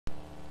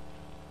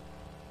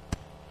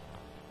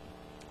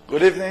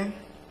Good evening.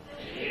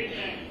 Good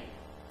evening.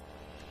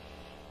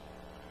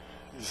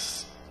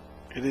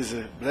 It is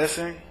a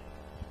blessing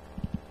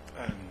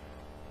and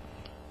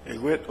a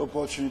great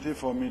opportunity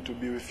for me to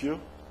be with you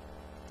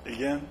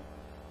again.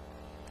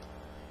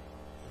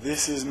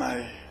 This is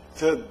my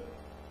third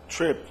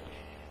trip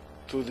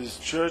to this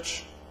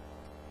church,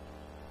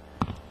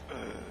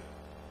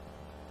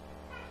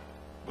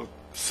 but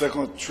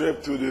second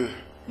trip to the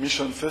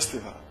Mission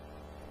Festival.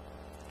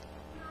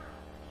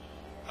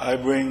 I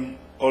bring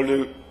all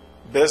the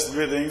best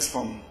greetings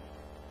from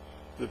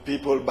the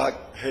people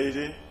back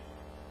Haiti,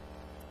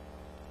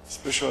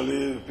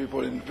 especially the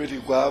people in Petit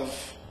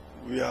Guave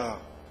we are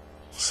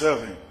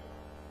serving.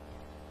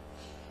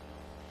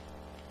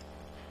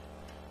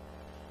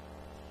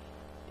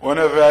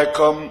 Whenever I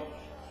come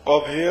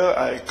up here,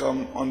 I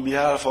come on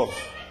behalf of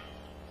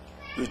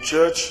the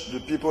church, the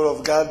people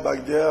of God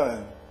back there,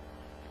 and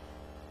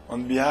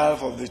on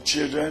behalf of the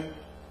children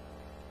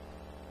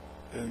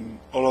and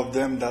all of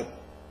them that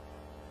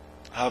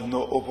have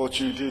no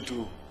opportunity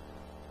to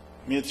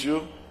meet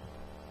you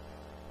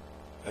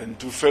and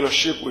to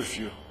fellowship with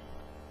you.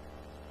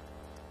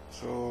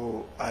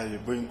 So I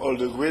bring all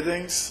the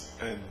greetings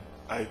and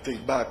I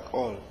take back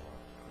all.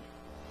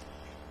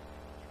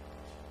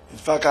 In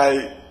fact,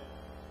 I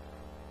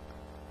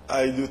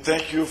do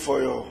thank you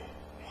for your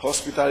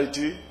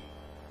hospitality,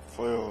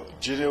 for your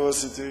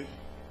generosity,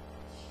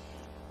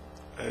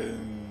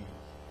 and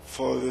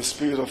for the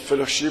spirit of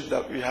fellowship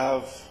that we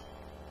have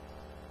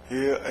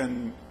here,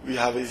 and we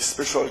have a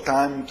special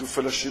time to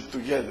fellowship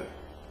together.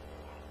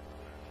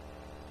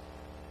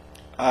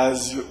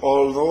 As you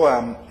all know,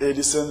 I'm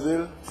Eddy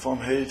Sainvil from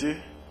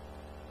Haiti.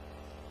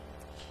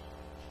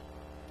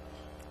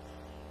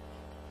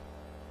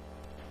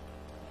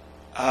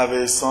 I have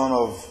a son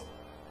of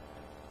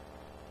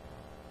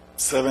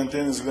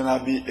 17, is going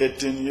to be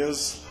 18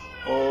 years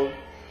old.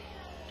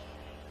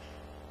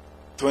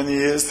 20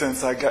 years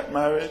since I got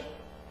married.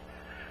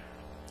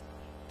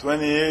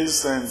 20 years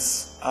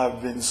since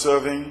I've been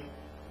serving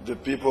the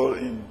people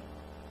in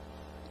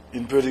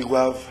Petit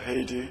Guave,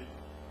 Haiti,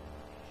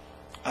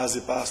 as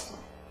a pastor.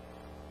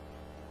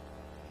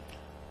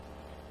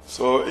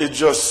 So it's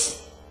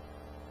just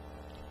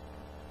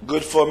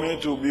good for me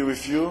to be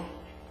with you.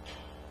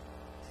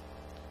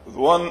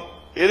 For me,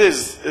 it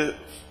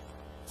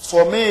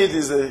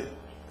is a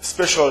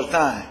special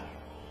time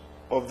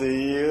of the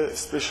year,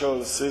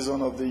 special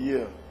season of the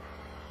year.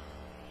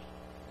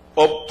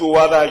 Up to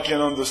what I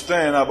can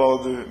understand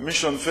about the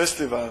Mission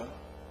Festival,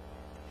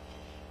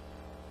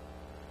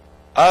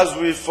 as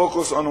we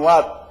focus on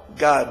what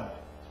God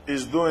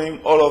is doing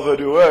all over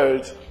the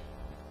world,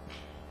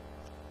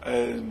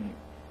 and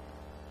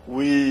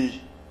we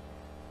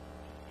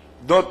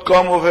don't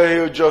come over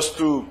here just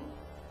to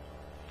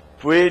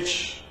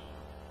preach,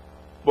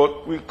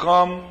 but we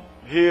come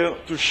here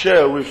to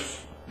share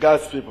with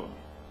God's people.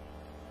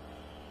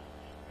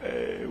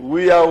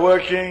 We are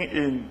working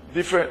in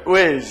different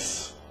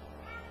ways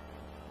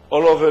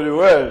all over the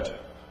world.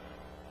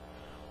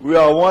 We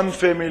are one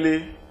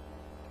family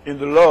in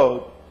the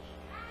Lord,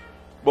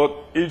 but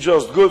it's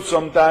just good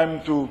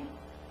sometimes to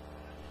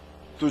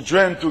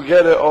join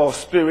together our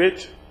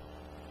spirit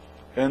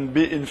and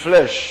be in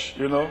flesh,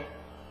 you know,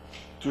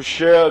 to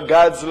share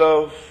God's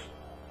love,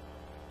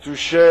 to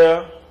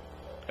share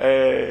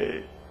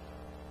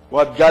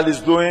what God is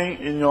doing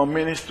in your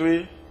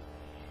ministry.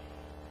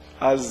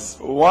 As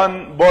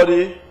one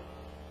body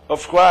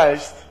of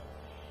Christ,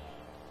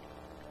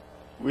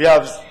 we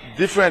have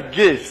different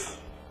gifts.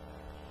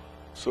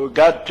 So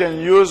God can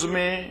use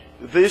me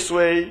this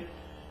way,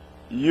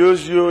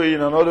 use you in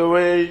another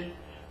way,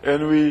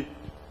 and we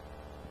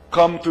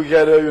come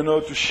together, you know,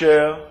 to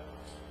share.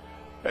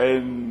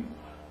 And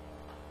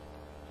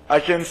I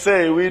can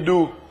say we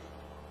do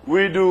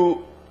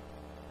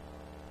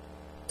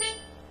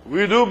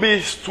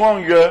be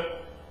stronger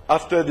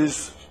after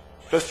this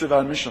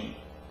festival mission.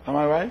 Am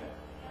I right?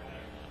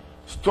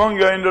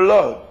 Stronger in the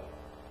Lord.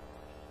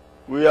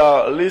 We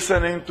are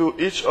listening to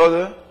each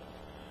other.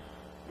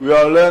 We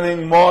are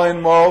learning more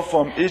and more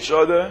from each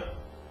other.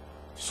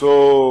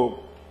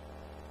 So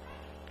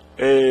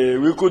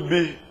we could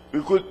be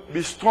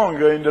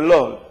stronger in the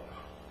Lord.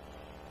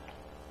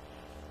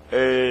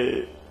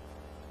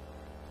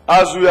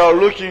 As we are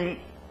looking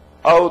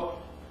out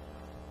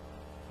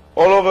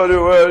all over the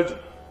world,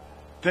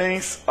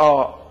 things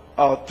are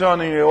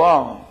turning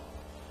around.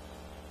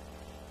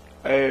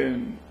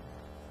 And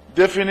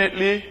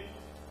definitely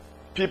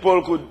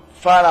people could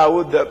find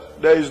out that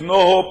there is no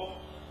hope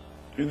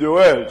in the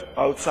world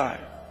outside.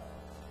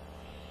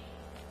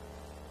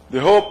 The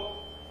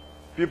hope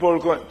people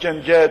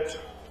can get,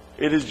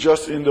 it is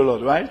just in the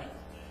Lord, right?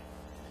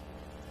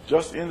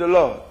 Just in the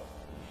Lord.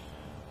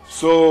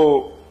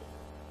 So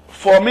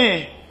for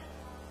me,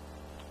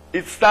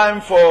 it's time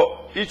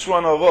for each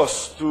one of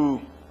us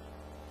to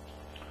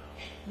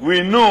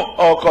renew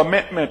our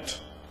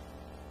commitment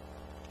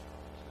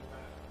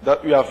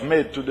that we have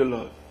made to the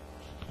Lord.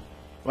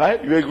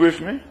 Right? You agree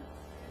with me?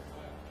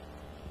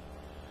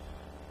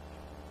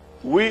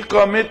 We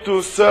commit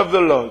to serve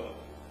the Lord.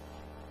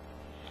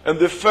 And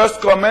the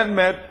first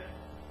commandment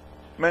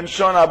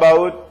mentioned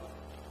about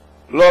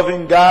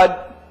loving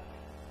God.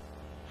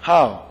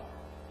 How?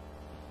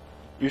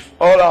 With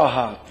all our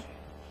heart.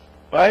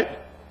 Right?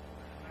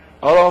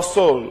 All our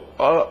soul,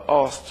 all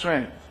our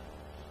strength.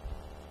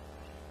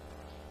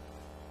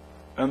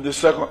 And the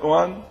second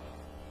one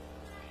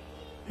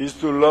is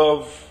to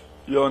love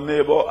your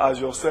neighbor as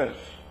yourself.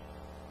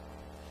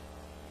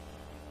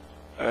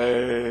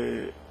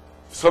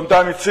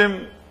 Sometimes it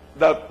seems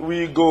that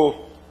we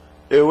go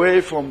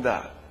away from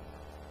that.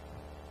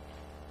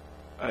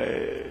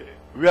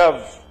 We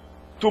have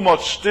too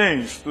much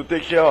things to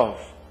take care of.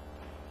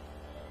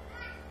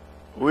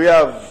 We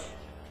have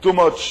too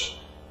much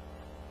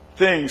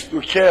things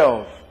to care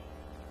of.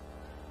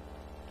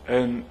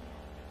 And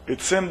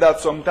it seems that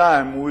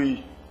sometimes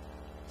we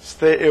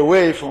stay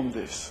away from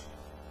this.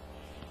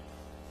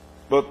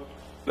 But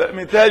let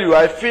me tell you,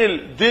 I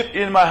feel deep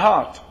in my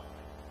heart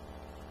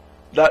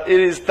that it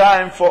is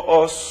time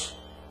for us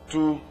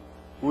to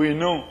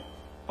renew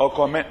our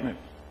commitment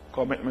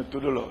to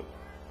the Lord.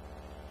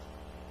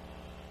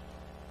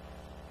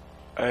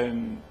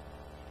 And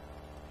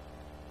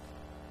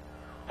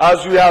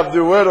as we have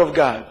the Word of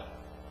God,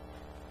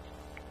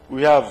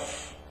 we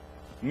have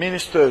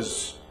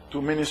ministers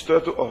to minister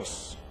to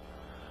us.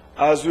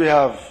 As we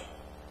have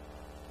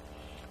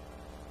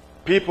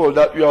people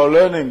that we are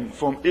learning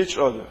from each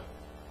other,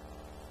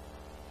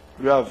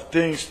 we have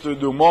things to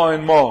do more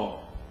and more.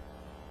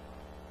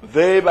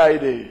 Day by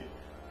day,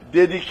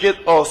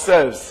 dedicate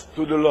ourselves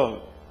to the Lord.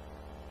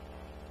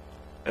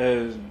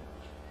 And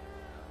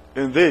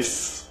in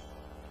this,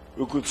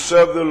 we could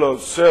serve the Lord,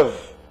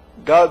 serve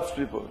God's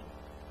people,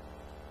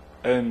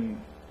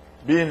 and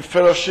be in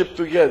fellowship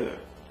together.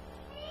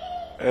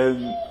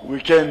 And we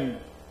can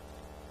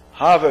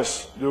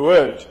harvest the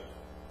word,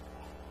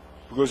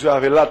 because we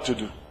have a lot to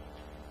do.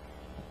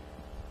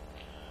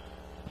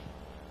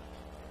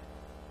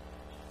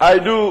 I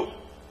do,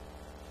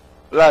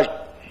 like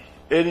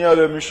any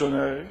other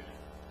missionary,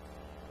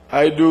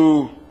 I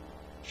do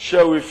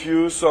share with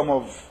you some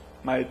of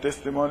my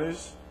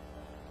testimonies.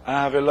 I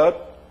have a lot.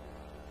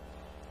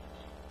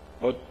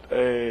 But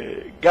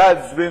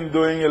God's been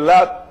doing a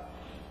lot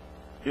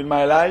in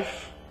my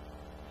life.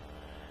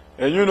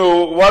 And you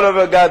know,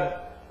 whatever God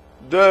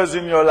does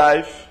in your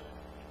life,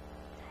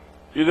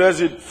 He does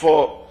it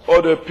for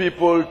other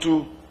people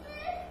to,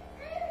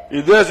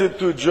 He does it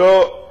to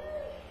draw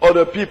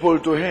other people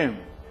to Him.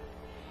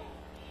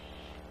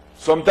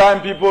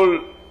 Sometimes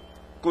people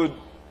could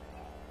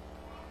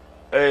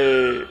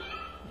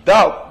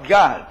doubt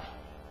God.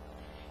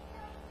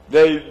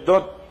 They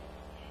don't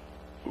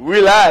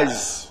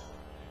realize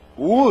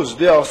whose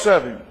they are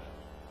serving.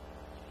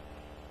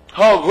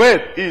 How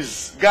great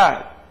is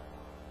God?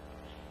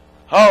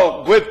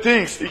 How great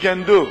things He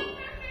can do.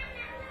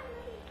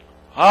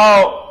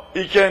 How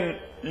He can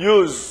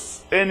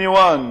use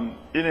anyone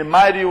in a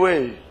mighty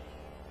way.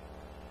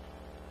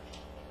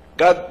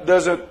 God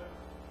doesn't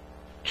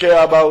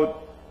care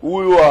about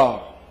who you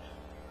are,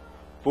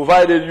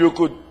 provided you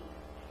could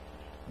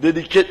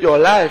dedicate your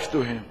life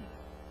to Him.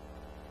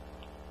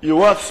 He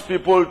wants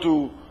people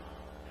to,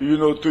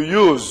 to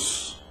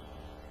use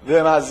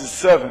them as His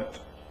servant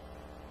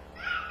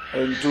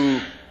and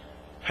to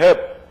help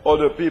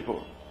other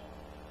people.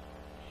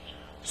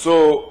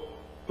 So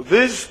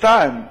this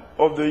time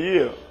of the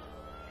year,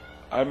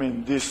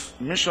 this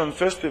mission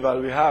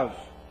festival we have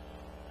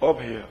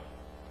up here,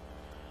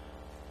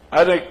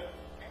 I think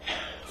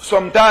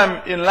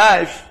sometime in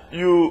life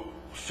you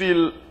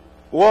feel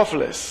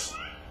worthless.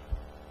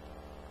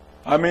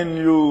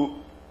 You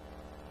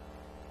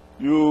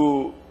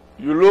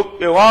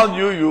look around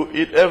you, you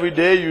eat every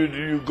day,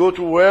 you go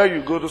to work,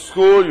 you go to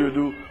school, you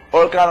do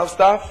all kind of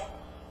stuff.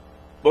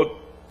 But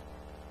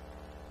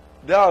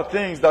there are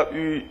things that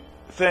you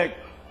think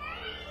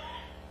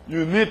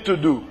you need to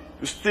do.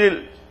 You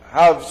still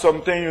have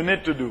something you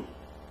need to do.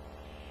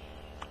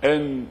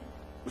 And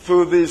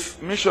through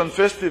this mission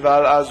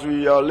festival, as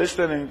we are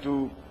listening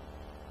to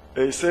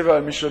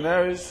several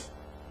missionaries,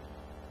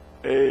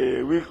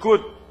 we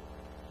could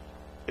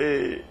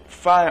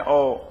find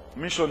our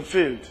mission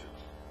field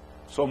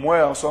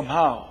somewhere or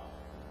somehow.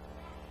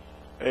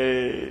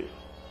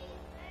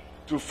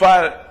 To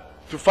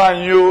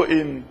find you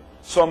in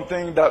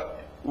something that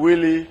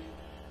really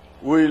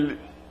will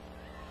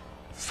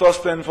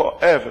sustain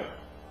forever.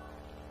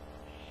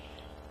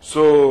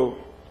 So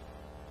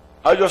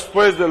I just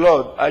praise the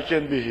Lord I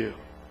can be here.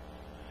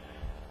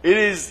 It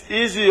is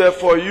easier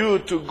for you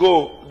to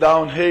go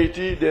down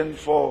Haiti than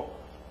for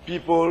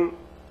people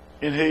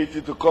in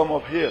Haiti to come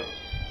up here.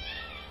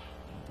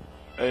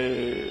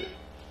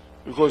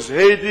 Because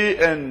Haiti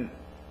and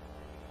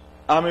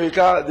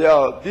America, they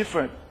are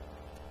different.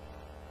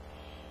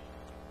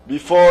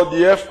 Before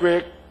the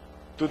earthquake,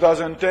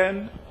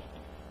 2010,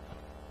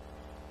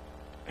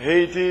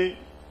 Haiti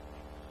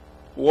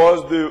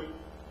was the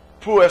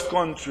poorest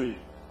country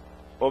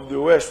of the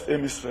West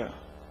Hemisphere.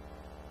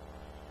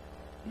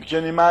 You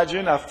can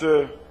imagine,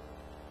 after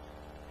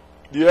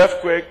the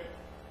earthquake,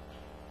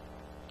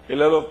 a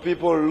lot of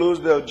people lose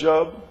their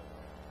job.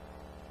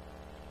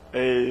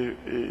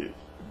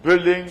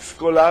 buildings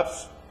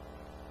collapsed,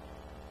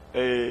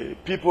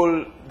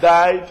 people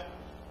died,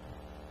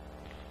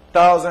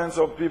 thousands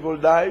of people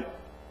died,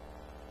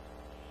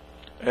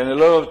 and a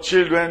lot of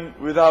children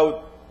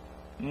without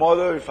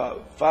mother,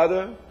 without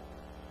father,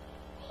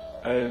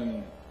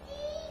 and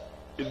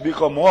it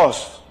become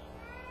worse.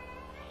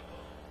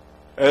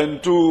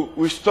 And to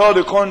restore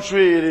the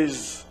country, it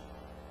is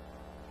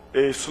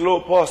a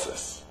slow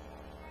process.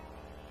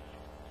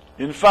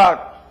 In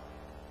fact,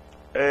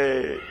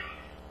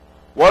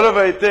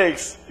 whatever it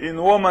takes, in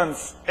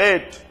Romans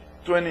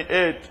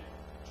 8:28,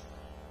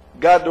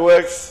 God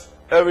works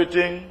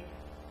everything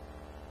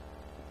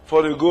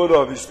for the good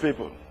of His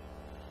people.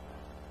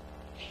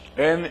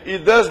 And He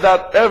does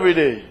that every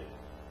day.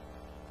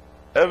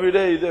 Every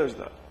day He does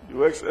that. He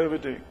works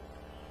everything.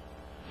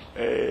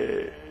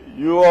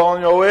 You are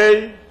on your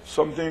way,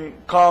 something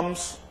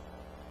comes,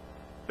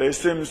 it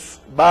seems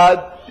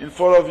bad in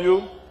front of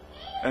you,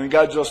 and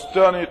God just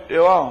turn it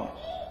around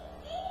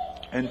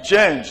and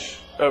change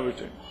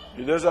everything.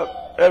 He does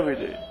that every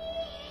day.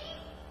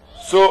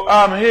 So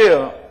I'm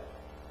here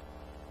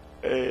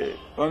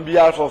on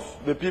behalf of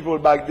the people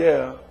back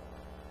there.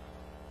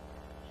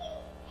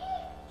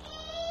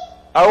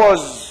 I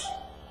was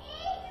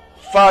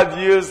 5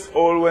 years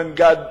old when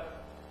God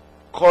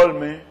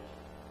called me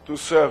to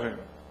serve Him.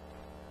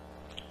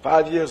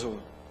 5 years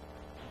old.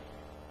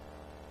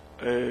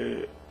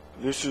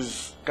 This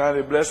is kind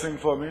of a blessing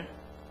for me.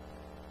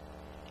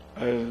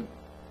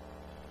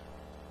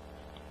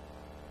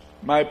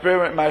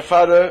 My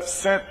father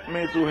sent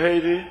me to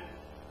Haiti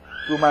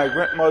to my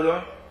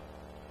grandmother.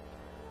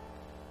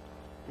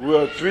 We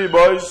were 3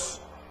 boys.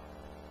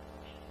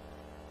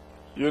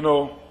 You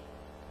know,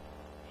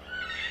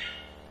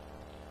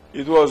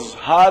 it was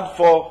hard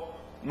for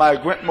my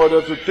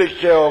grandmother to take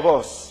care of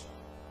us.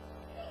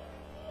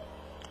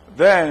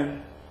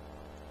 Then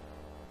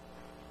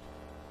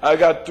I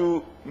got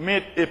to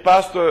meet a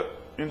pastor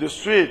in the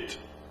street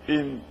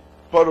in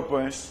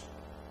Port-au-Prince,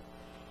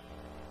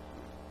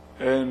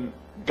 and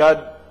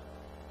God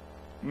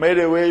made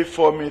a way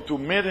for me to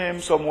meet him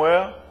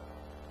somewhere,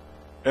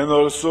 and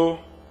also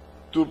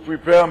to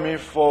prepare me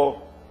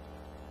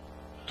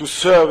to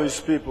serve His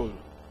people,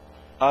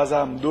 as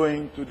I'm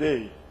doing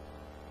today.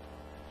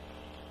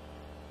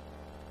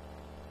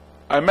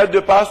 I met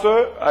the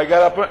pastor. I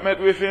got an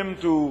appointment with him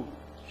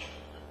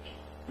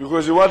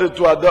because he wanted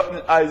to adopt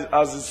me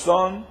as his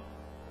son.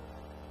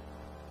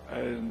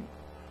 And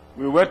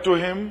we went to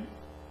him.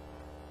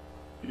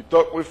 He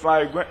talked with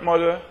my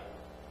grandmother.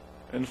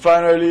 And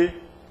finally,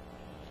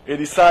 he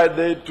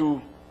decided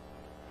to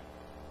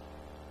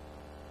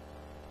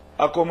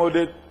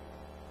accommodate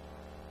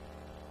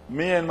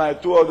me and my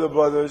 2 other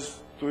brothers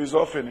to his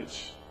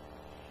orphanage.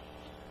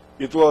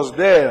 It was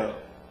there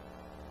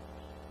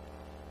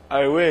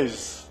I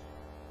was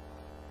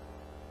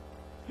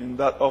in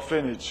that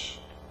orphanage.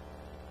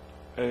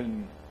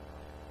 And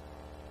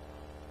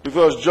it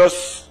was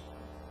just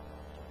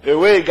a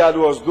way God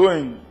was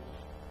doing,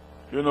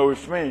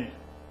 with me,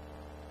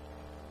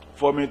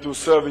 for me to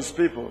serve His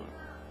people.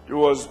 He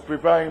was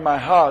preparing my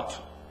heart.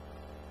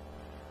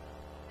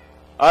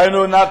 I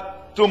know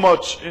not too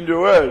much in the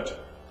world.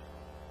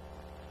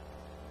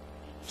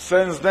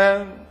 Since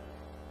then,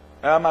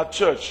 I am at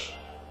church.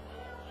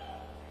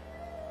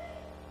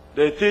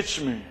 They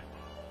teach me.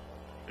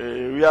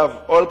 We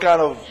have all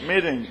kind of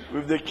meetings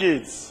with the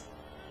kids.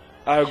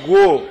 I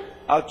go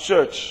at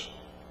church.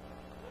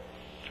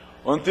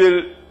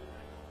 Until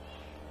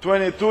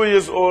 22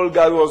 years old,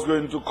 God was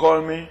going to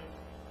call me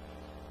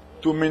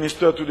to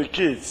minister to the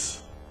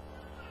kids.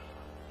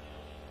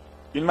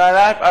 In my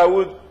life, I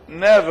would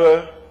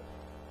never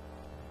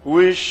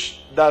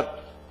wish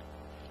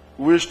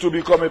to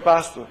become a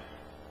pastor,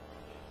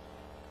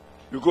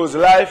 because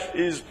life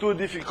is too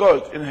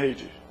difficult in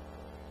Haiti.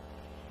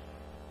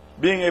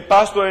 Being a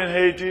pastor in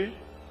Haiti,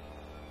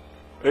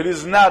 it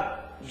is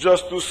not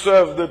just to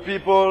serve the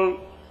people,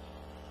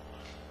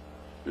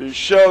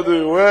 share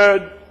the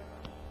word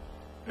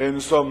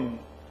and some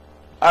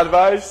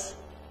advice,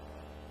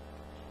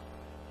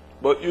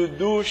 but you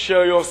do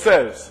share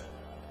yourselves.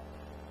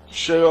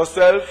 Share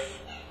yourself.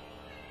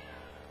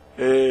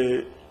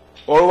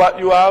 All what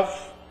you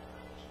have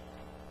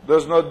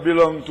does not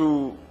belong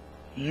to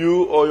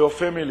you or your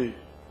family.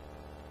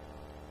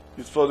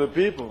 It's for the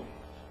people.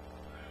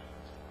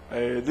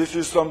 This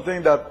is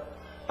something that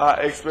I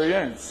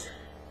experienced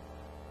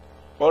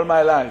all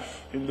my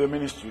life in the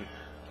ministry.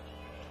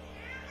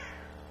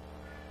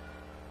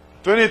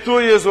 22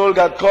 years old,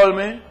 God called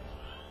me.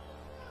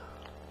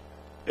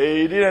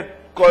 He didn't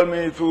call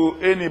me to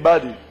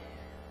anybody.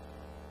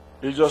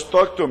 He just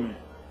talked to me.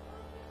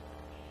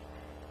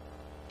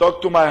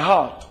 Talked to my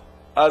heart,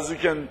 as He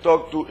can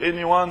talk to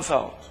anyone's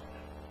heart,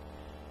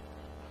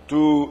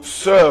 to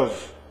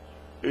serve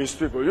His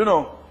people.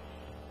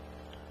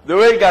 The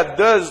way God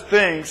does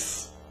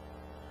things,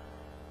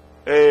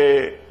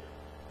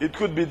 it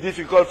could be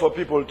difficult for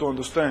people to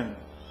understand.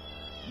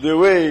 The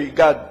way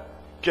God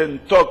can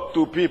talk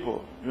to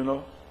people,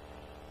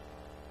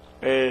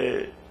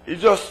 He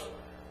just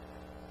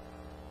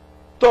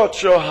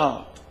touch your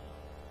heart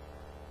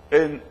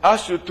and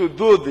ask you to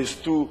do this,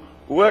 to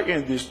work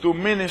in this, to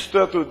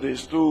minister to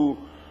this, to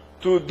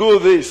do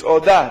this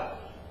or that,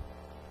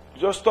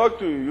 just talk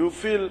to you. You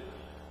feel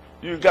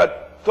you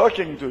got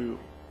talking to you.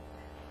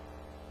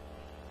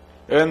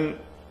 And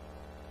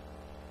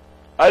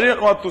I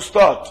didn't want to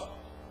start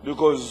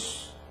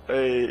because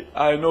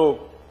I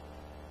know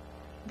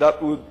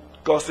that would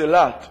cost a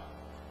lot.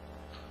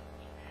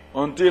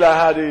 Until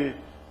I had a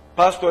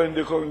pastor in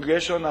the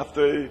congregation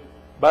after a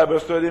Bible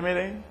study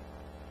meeting.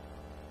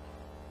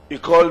 He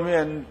called me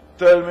and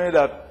told me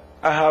that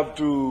I have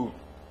to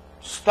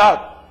start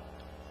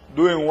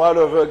doing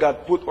whatever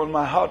God put on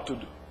my heart to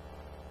do.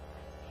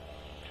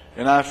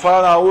 And I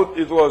found out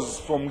it was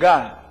from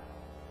God,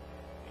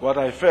 what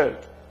I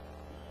felt.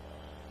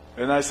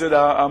 And I said,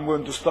 I'm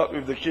going to start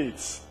with the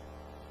kids.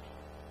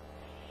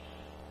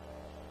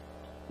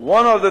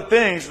 One of the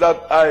things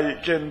that I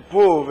can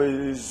prove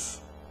is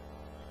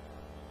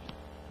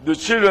the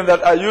children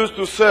that I used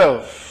to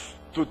serve,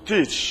 to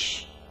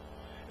teach.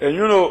 And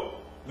you know,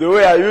 the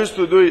way I used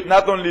to do it,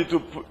 not only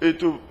to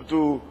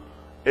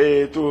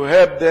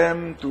help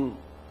them,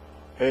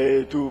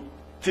 to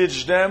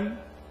teach them,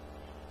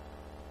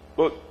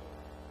 but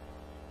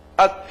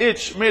at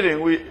each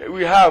meeting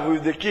we have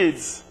with the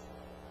kids,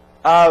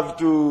 I have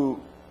to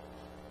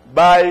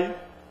buy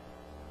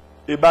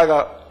a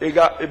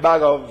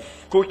bag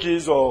of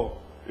cookies or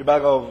a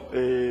bag of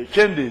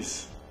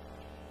candies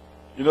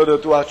in order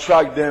to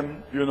attract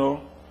them, you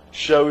know,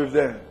 share with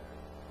them.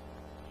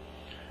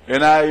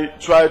 And I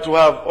try to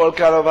have all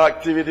kind of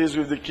activities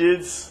with the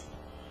kids,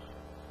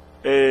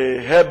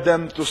 help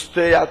them to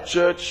stay at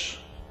church,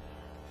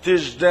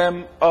 teach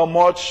them how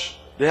much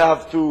they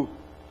have to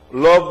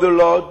love the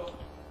Lord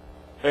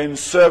and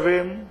serve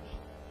Him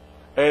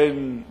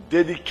and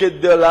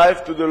dedicate their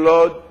life to the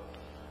Lord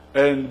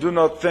and do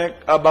not think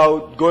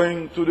about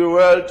going to the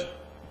world.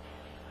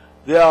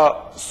 There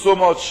are so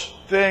much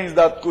things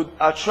that could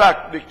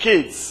attract the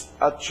kids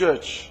at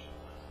church,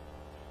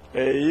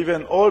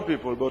 even old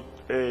people, but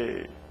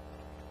they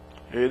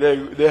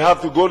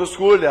have to go to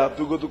school, they have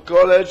to go to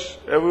college,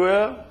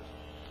 everywhere.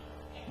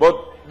 But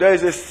there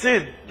is a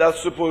seed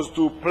that's supposed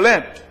to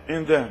plant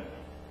in them.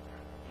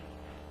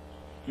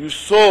 You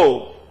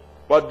sow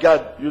what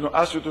God, you know,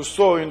 asks you to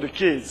sow in the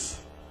kids.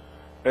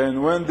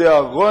 And when they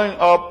are growing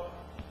up,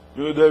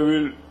 you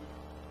know,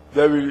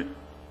 they will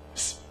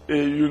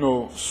you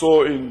know,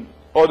 sow in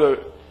other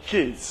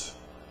kids.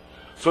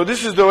 So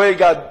this is the way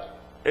God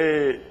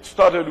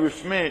started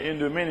with me in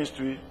the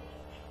ministry.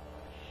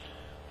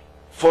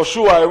 For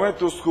sure, I went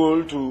to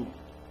school to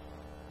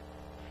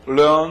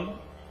learn.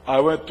 I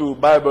went to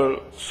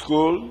Bible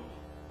school,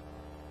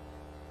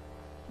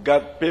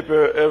 got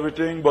paper,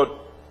 everything, but,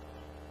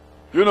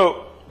 you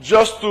know,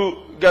 just to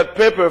get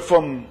paper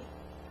from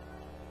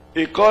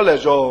a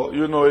college or,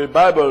 you know, a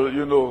Bible,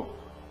 you know,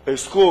 a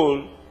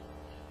school,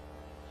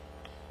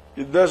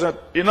 it doesn't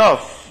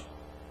enough.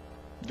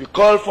 The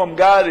call from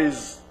God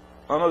is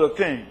another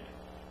thing.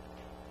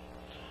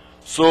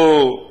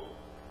 So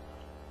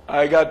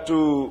I got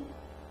to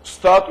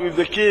start with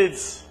the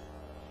kids,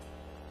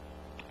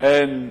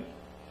 and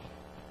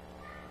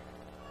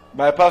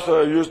my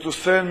pastor used to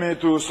send me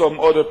to some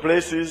other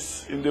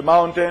places in the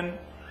mountain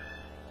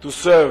to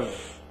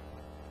serve,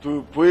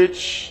 to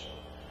preach.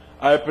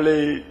 I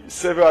play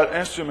several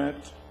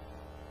instruments.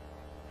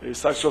 A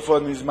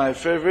saxophone is my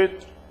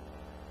favorite.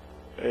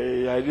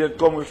 I didn't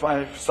come with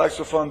my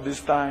saxophone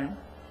this time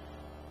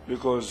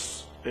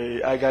because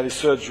I got a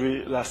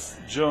surgery last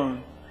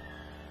June.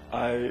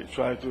 I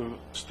tried to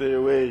stay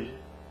away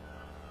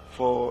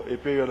for a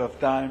period of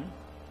time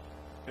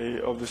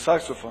of the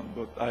saxophone,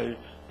 but I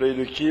play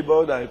the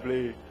keyboard, I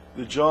play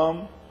the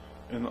drum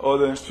and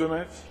other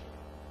instruments.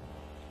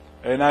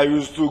 And I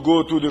used to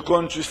go to the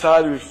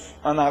countryside with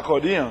an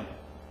accordion.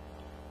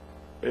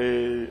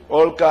 Play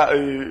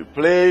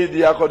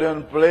the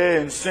accordion,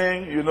 play and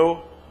sing, you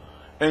know,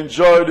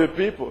 enjoy the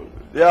people.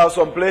 There are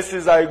some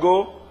places I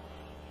go.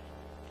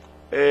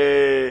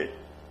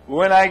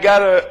 When I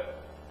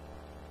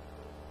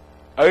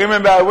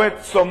remember I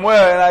went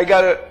somewhere and I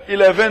got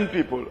 11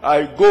 people.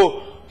 I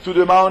go to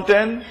the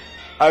mountain,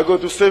 I go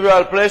to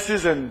several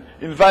places and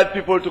invite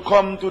people to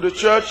come to the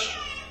church.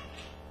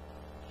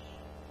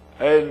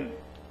 And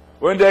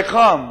when they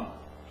come,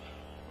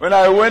 when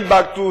I went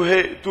back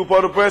to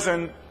Port-au-Prince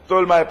and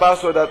told my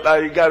pastor that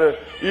I got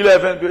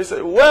 11 people, he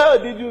said, "Where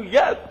did you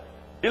get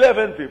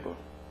 11 people?"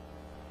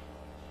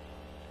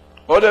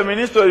 Other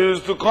ministers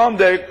used to come,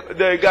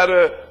 they got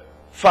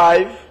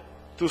 5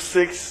 to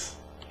 6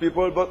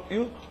 people, but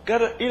you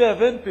got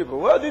 11 people.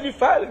 Where did you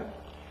find them?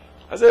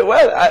 I said,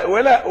 well,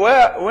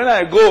 when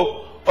I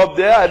go up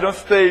there, I don't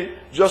stay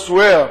just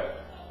where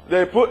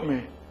they put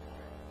me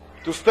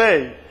to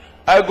stay.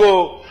 I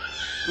go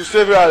to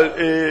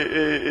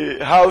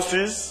several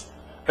houses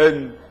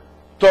and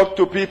talk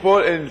to people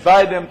and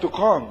invite them to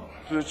come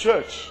to the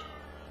church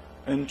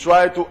and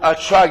try to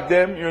attract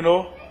them, you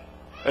know,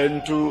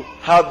 and to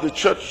have the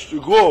church to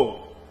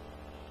grow.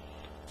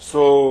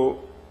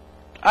 So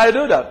I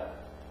do that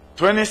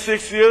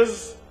 26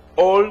 years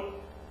old,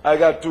 I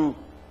got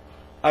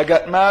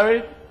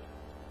married,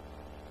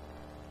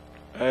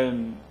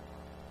 and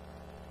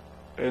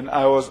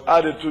I was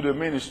added to the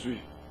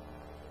ministry.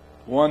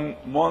 1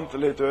 month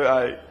later,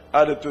 I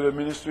added to the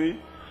ministry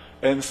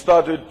and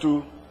started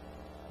to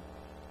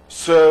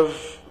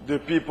serve the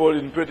people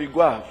in Petit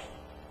Guave.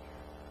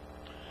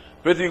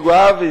 Petit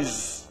Guave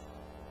is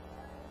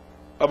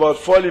about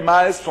 40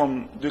 miles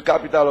from the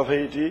capital of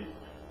Haiti,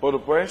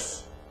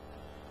 Port-au-Prince.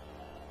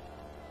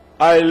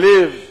 I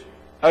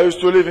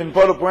used to live in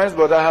Port-au-Prince,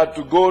 but I had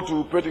to go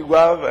to Petit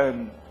Guave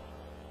and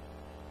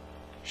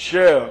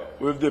share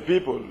with the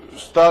people,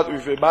 start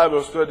with a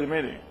Bible study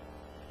meeting.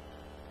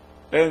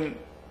 And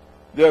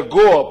they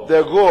go up,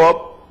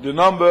 the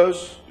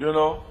numbers,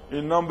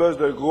 in numbers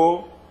they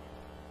go.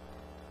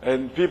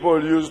 And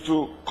people used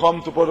to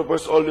come to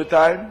Port-au-Prince all the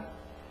time.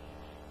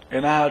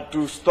 And I had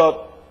to start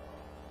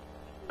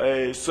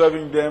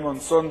serving them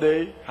on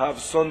Sunday, have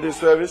Sunday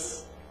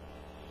service.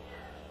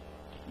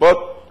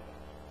 But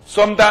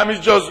sometimes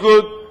it's just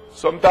good,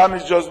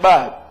 sometimes it's just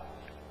bad.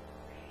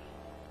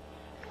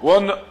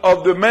 One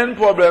of the main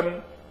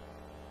problems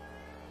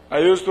I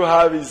used to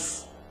have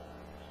is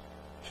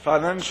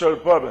financial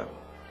problem.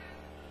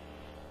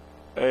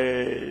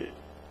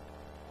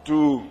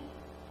 To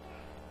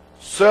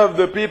serve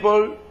the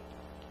people,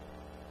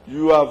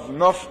 you have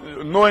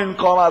no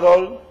income at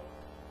all,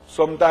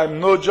 sometimes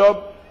no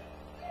job,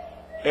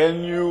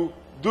 and you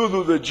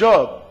do the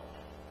job.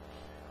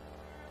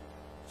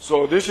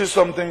 So this is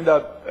something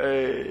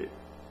that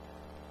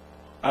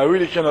I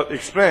really cannot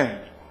explain.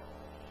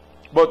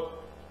 But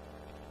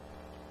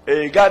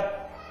God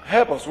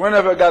help us.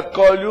 Whenever God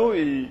calls you,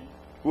 He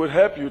will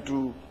help you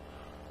to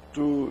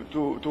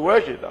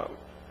work it out.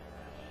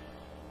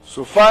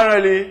 So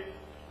finally,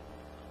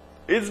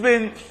 it's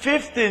been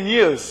 15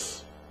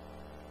 years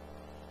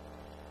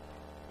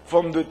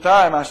from the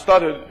time I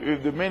started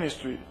with the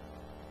ministry.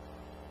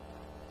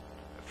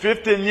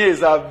 15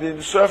 years I've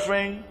been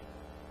suffering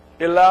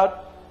a lot.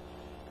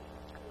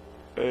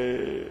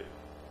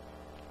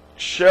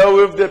 Share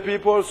with the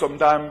people.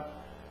 Sometimes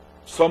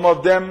some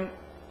of them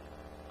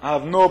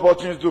have no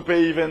opportunity to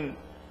pay even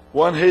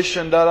 $1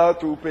 Haitian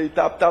to pay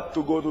tap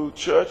to go to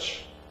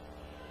church.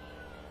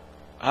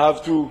 I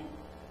have to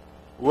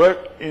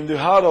work in the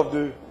heart of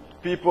the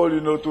people,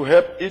 to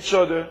help each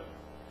other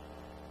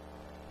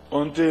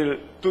until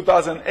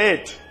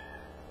 2008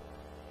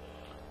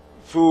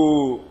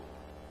 through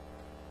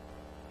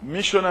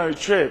missionary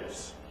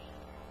trips.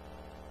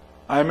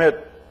 I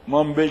met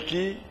Mom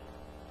Becky,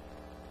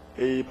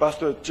 a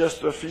Pastor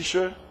Chester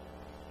Fisher.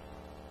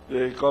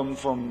 They came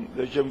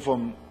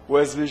from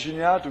West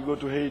Virginia to go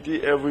to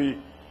Haiti. Every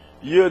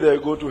year they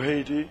go to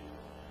Haiti.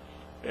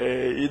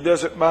 It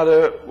doesn't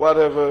matter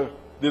whatever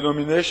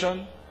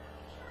denomination,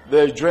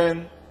 they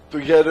join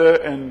together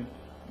and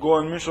go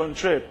on mission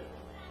trip.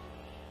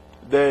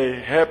 They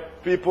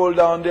help people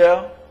down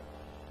there.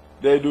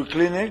 They do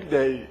clinic.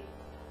 They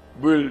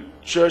build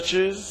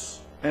churches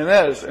and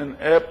else and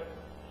help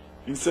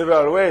in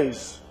several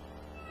ways.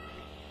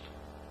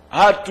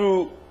 I had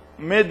to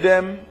meet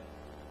them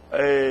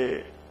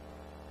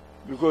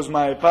because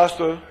my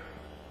pastor,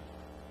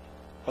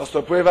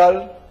 Pastor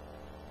Preval,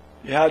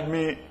 he had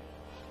me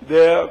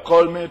there,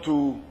 called me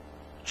to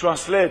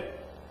translate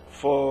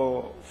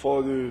for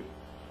the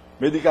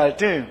medical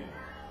team.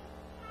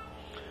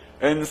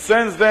 And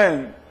since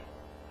then,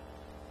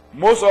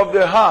 most of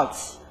their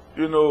hearts,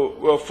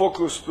 were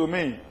focused to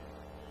me.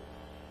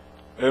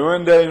 And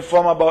when they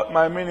informed about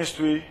my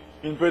ministry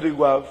in Petit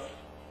Guave,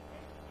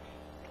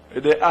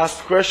 they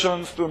asked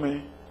questions to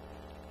me,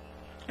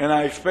 and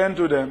I explained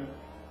to them.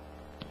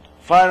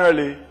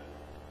 Finally,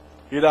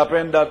 it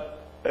happened that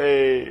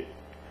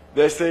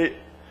they say,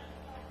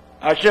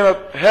 I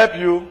cannot help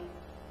you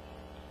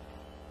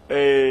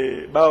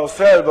by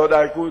yourself, but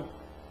I could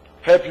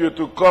help you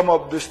to come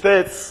up the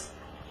States,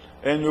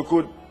 and you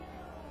could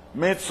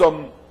meet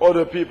some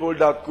other people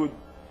that could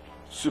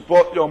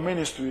support your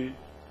ministry,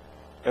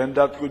 and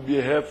that could be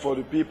a help for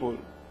the people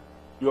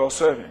you are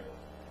serving.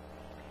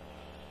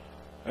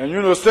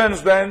 And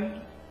since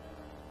then,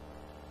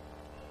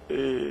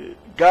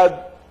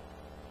 God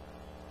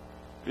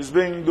has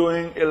been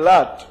doing a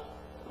lot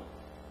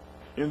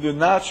in the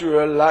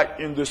natural like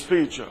in the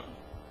spiritual.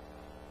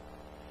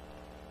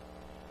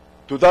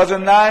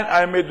 2009,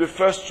 I made the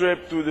first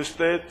trip to the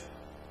state.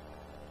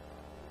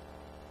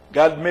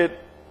 God made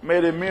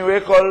a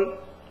miracle.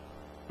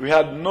 We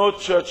had no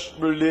church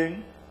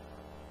building.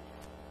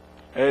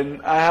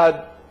 And I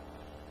had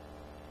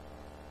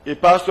a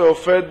pastor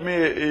offered me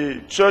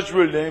a church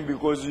building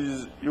because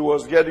he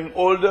was getting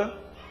older.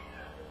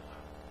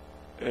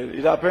 And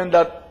it happened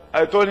that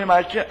I told him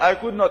I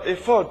could not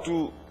afford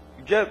to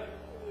get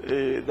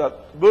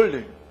that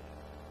building.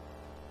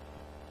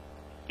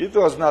 It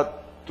was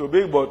not too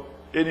big, but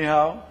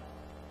anyhow,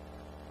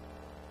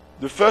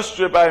 the first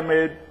trip I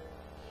made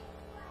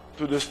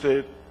to the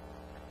state,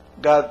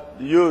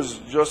 God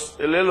used just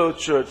a little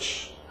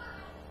church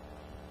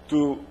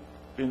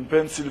in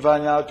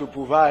Pennsylvania to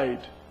provide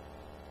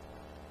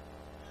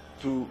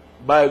to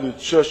by the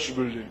church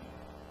building.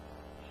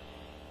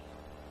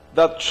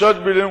 That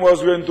church building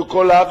was going to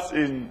collapse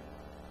in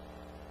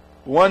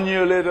 1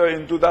 year later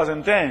in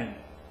 2010.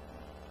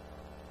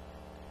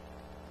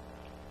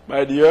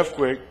 By the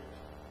earthquake,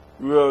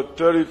 we were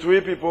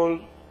 33 people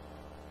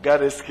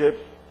got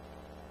escaped.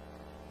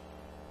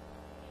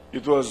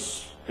 It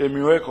was a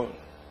miracle.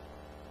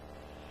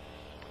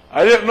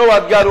 I didn't know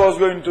what God was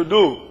going to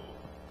do.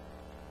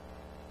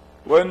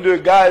 When the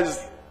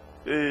guys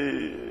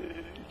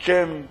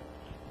came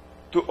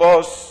to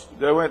us,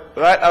 they went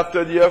right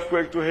after the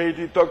earthquake to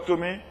Haiti, talked to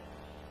me,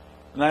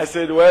 and I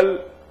said,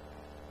 well,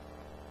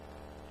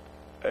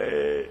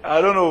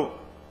 I don't know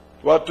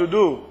what to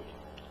do,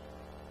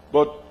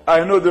 but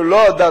I know the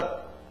Lord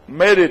that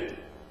made it.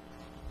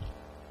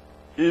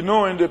 He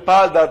knew in the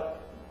past that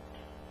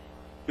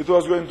it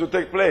was going to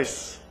take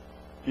place.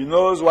 He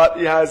knows what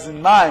He has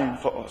in mind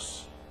for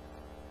us.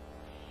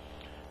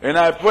 And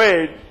I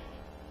prayed,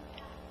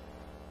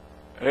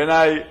 and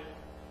I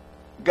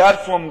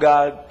got from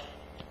God,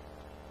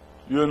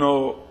 you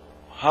know,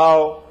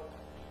 how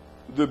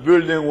the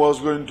building was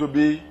going to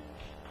be.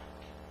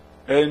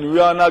 And we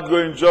are not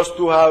going just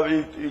to have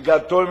it.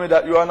 God told me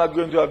that you are not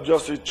going to have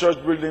just a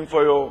church building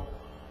for your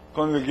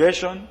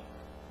congregation,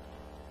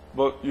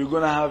 but you're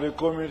going to have a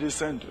community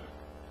center.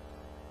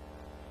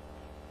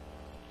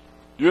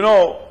 You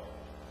know,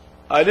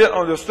 I didn't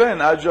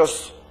understand. I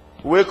just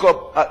wake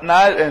up at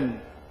night and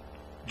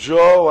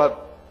draw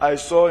what I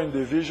saw in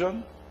the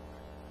vision.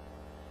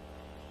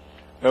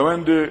 And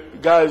when the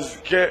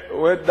guys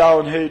went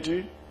down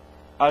Haiti,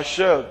 I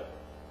shared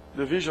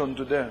the vision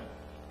to them.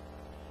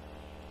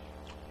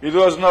 It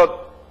was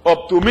not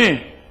up to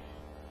me.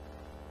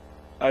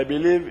 I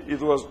believe it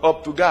was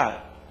up to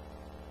God.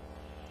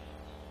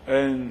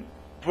 And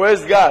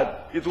praise God,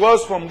 it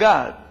was from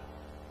God.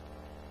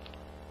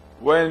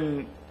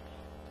 When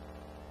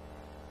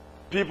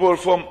people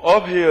from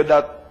up here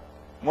that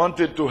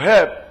wanted to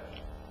help,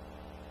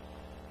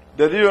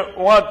 they didn't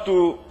want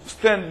to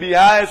stand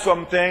behind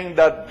something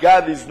that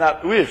God is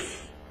not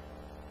with.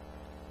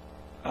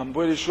 I'm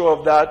pretty sure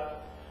of that.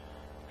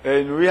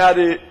 And we had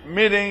a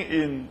meeting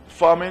in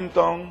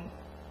Farmington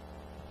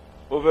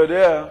over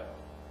there,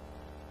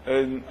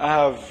 and I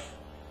have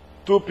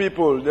two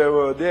people that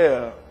were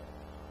there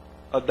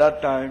at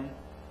that time,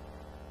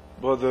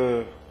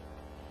 Brother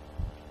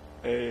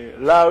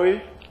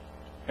Larry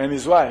and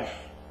his wife.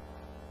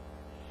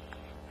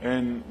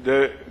 And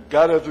they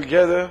gathered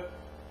together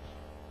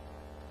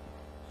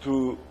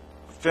to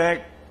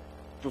find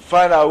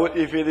out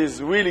if it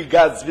is really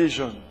God's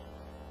vision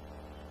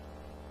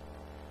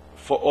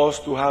for us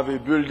to have a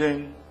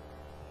building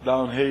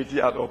down Haiti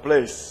at our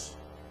place.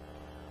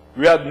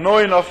 We had no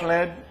enough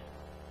land.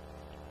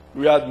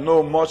 We had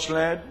no much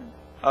land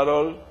at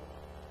all.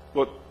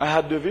 But I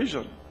had the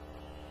vision.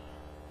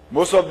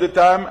 Most of the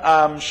time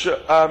I'm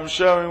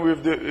sharing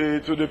with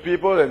to the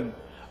people, and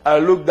I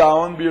look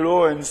down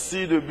below and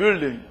see the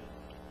building.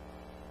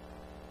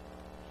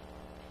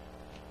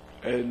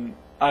 And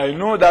I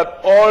know that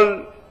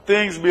all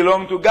things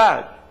belong to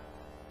God.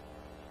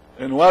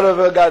 And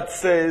whatever God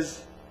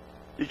says,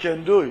 He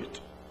can do it.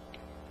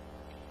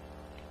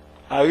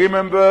 I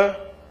remember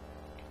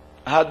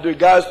I had the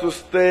guys to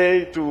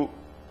stay to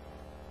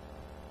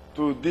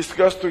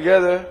discuss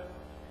together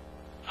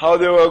how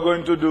they were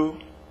going to do,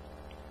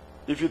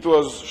 if it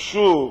was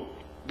sure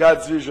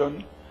God's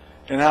vision,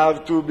 and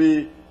have to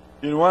be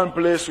in one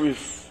place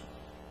with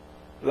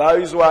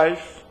Larry's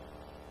wife.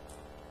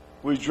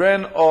 We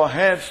join our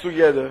hands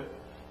together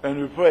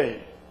and we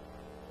pray.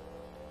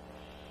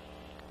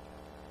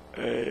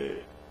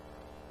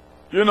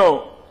 You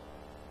know,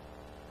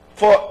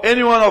 for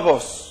any one of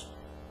us,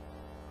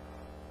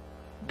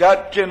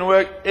 God can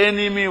work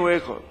any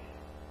miracle.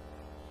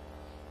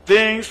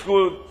 Things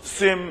could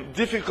seem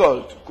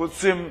difficult, could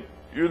seem,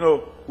 you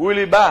know,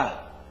 really bad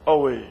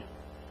away.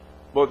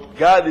 But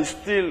God is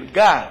still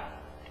God.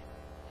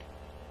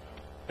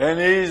 And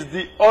He is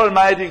the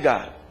Almighty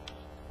God.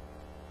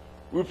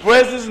 We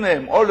praise His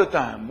name all the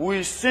time.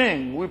 We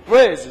sing, we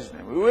praise His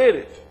name, we read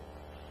it.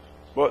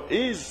 But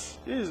He is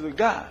the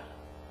God.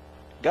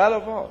 God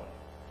of all.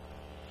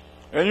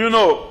 And you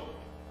know,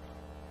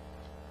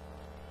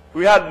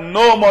 we had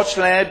no much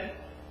land,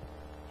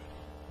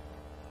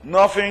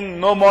 nothing,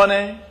 no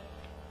money.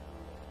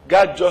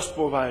 God just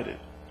provided.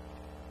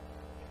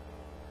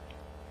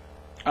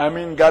 I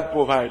mean, God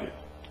provided.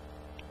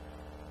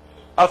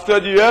 After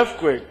the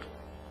earthquake,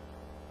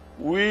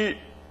 we've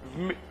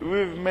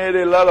made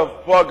a lot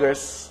of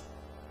progress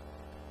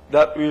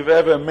that we've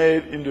ever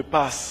made in the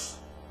past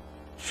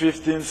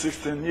 15,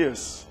 16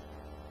 years.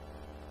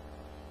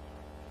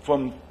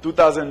 From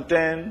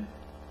 2010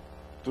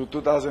 to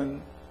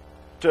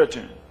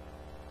 2013.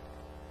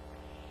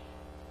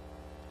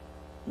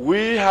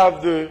 We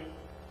have a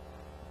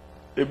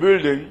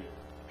building,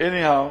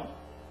 anyhow,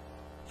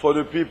 for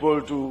the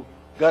people to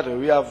gather.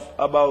 We have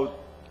about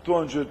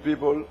 200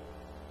 people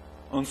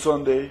on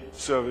Sunday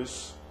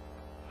service.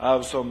 I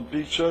have some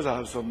pictures, I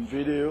have some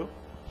video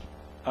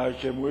I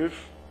came with.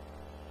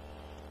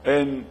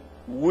 And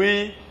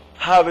we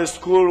have a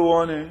school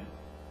running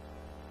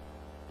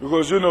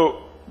because, you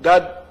know,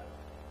 God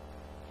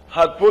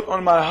had put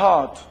on my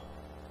heart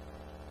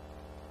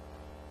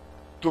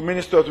to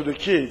minister to the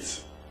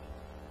kids.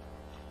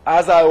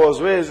 As I was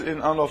raised in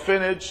an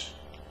orphanage,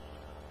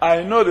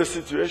 I know the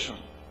situation.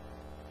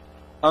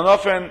 An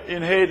orphan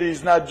in Haiti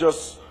is not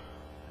just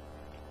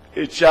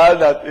a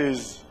child that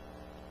is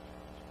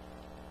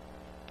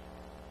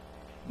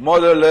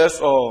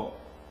motherless or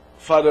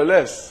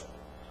fatherless.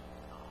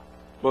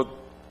 But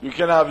you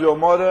can have your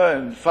mother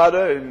and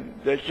father and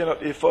they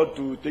cannot afford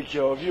to take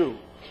care of you.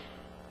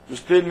 You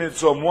still need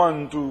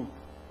someone to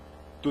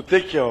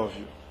take care of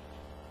you.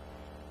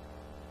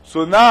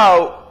 So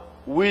now,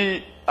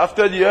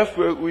 after the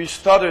earthquake, we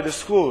started a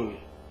school.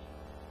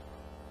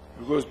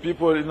 Because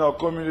people in our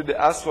community, they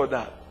asked for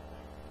that.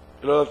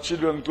 A lot of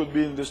children could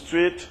be in the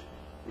street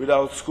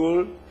without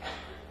school.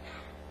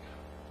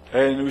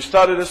 And we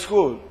started a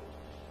school.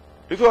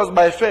 It was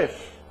by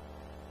faith.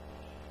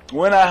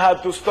 When I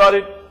had to start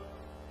it,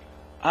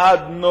 I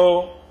had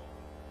no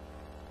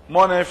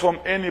money from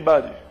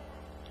anybody.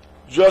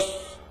 Just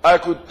I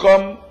could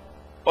come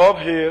up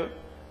here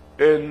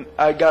and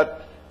I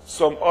got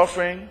some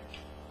offering.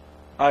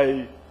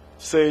 I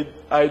said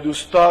I do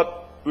start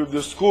with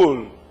the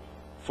school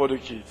for the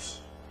kids.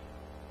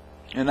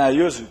 And I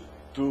use it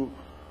to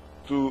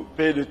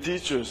pay the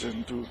teachers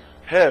and to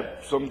help.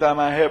 Sometimes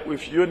I help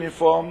with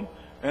uniform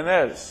and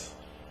else.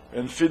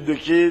 And feed the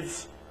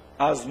kids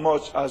as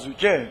much as we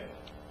can.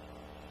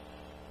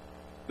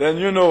 Then,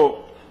 you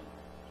know,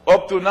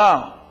 up to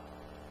now,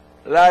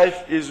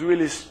 life is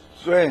really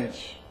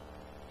strange.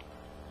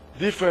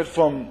 Different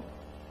from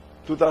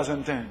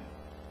 2010.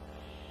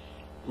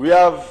 We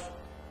have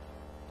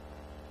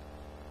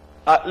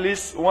at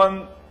least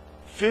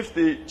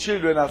 150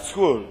 children at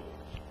school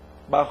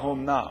back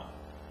home now.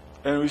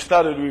 And we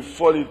started with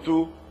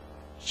 42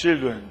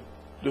 children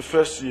the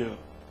first year,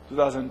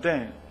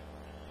 2010.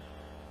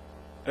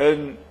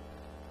 And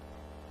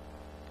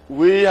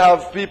we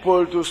have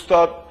people to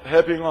start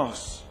helping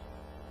us.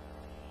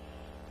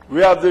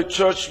 We have the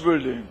church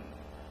building.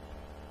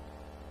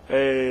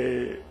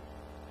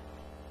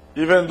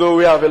 Even though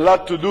we have a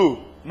lot to do,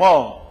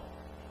 more,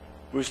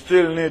 we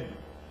still need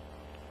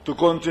to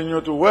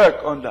continue to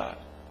work on that.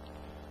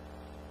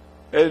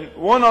 And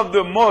one of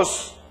the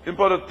most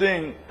important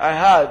things I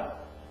had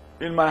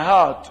in my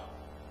heart,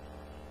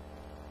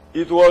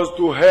 it was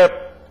to help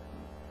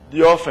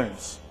the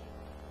orphans.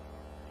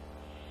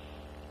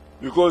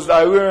 Because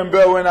I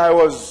remember when I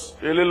was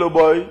a little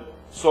boy,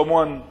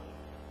 someone,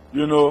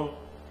 you know,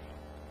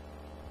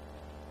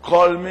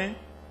 called me,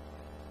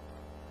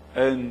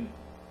 and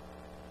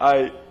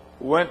I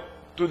went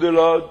to the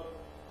Lord,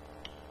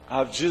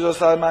 have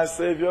Jesus as my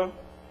Savior,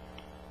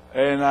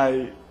 and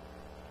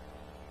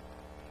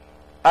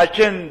I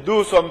can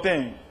do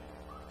something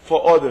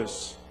for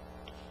others.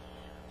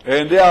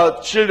 And there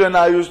are children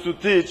I used to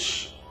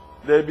teach,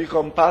 they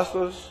become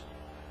pastors,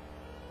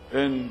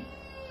 and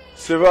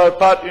several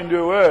parts in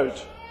the world.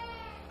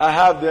 I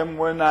have them.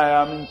 When I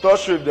am in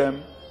touch with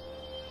them,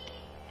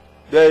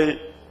 they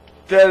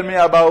tell me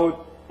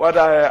about what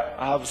I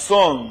have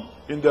sown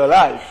in their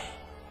life,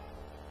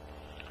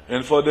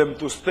 and for them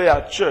to stay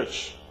at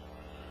church.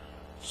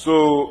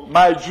 So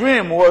my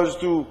dream was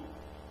to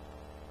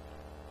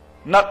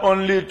not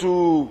only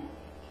to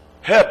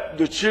help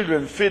the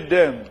children, feed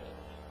them,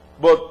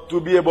 but to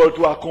be able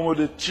to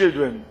accommodate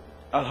children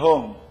at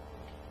home,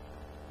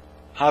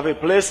 have a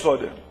place for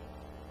them.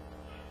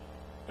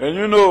 And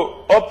you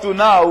know, up to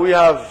now, we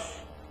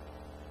have,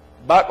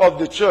 back of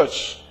the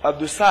church, at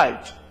the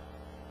site,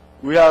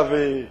 we have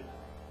an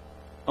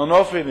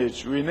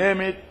orphanage. We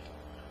name it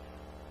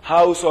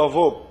House of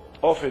Hope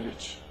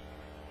Orphanage.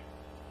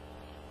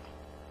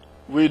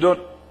 We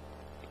don't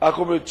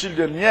accommodate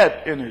children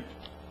yet in it,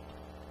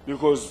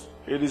 because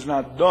it is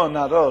not done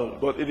at all,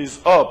 but it is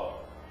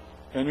up.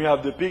 And we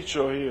have the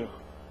picture here.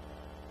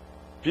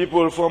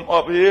 People from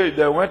up here,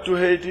 they went to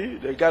Haiti,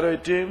 they gathered a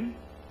team.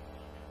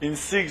 In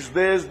 6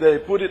 days, they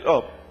put it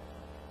up.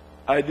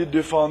 I did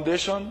the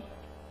foundation,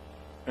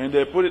 and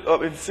they put it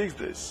up in 6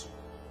 days.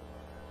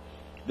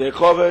 They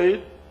cover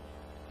it,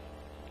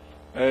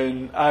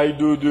 and I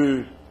do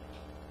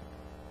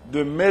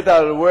the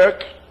metal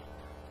work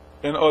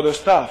and other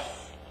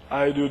stuff.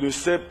 I do the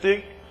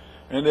septic,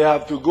 and they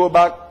have to go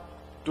back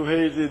to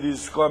Haiti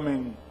this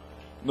coming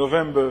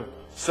November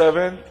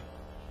 7th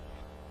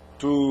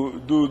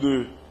to do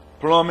the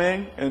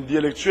plumbing and the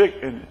electric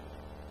in it.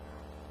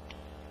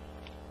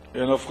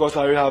 And of course,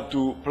 I will have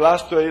to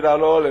plaster it at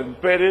all and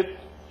paint it.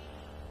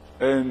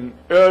 And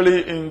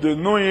early in the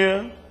new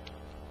year,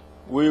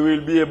 we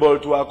will be able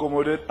to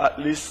accommodate at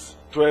least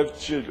 12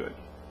 children.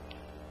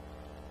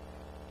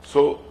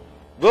 So,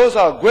 those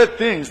are great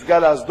things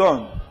God has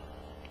done.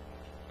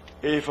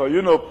 If,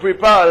 you know,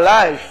 prepare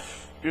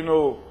life, you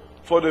know,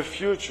 for the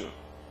future.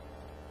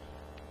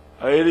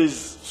 It is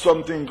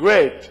something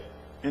great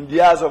in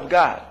the eyes of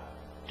God.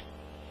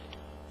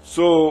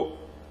 So,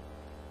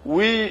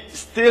 we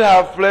still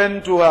have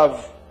planned to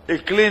have a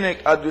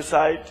clinic at the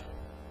site.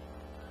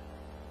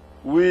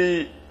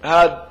 we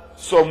had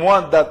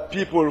someone that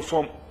people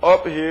from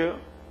up here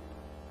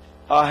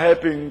are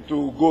helping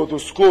to go to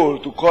school,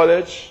 to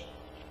college.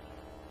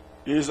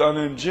 He's an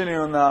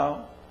engineer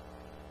now,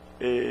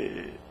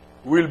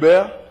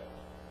 Wilbur.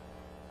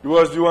 He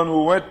was the one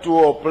who went to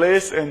our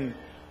place and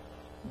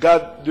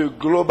got the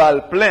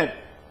global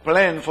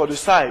plan for the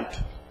site,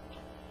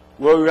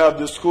 where we have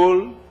the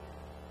school,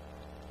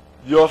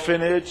 the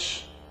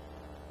orphanage,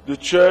 the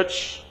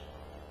church,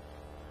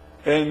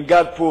 and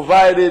God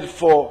provided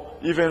for,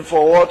 even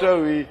for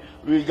water.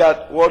 We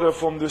got water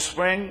from the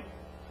spring,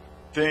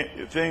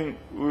 thing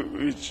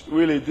which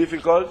really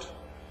difficult.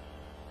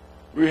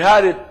 We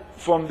had it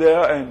from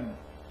there, and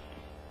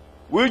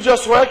we're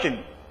just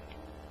working.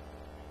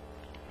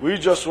 We're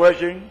just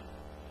working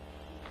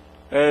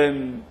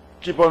and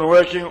keep on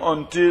working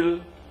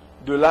until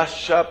the last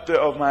chapter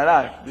of my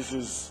life. This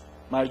is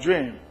my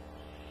dream.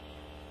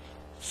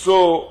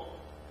 So,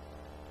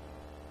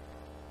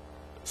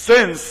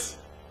 since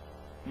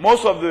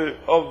most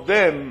of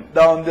them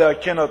down there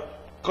cannot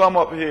come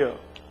up here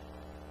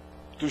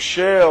to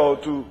share or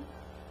to,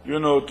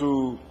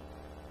 to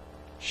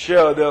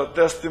share their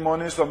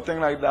testimony, something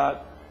like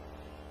that,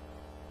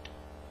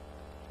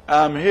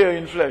 I'm here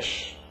in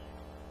flesh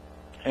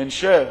and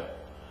share.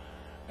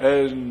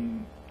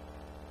 And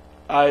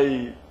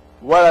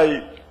what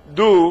I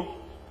do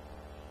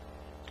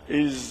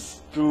is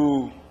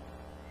to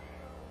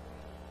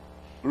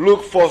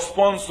look for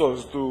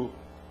sponsors to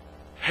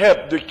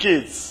help the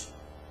kids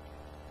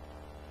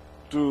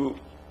to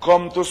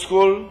come to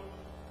school,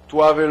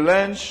 to have a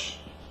lunch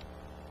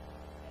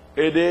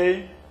a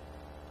day,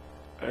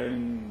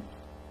 and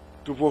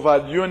to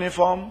provide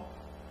uniform.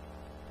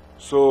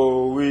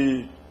 So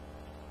we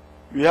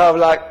have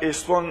like a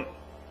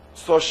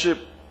sponsorship,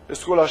 a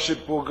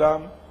scholarship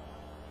program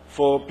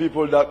for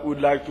people that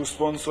would like to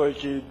sponsor a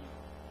kid.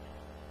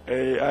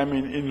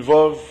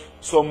 Involve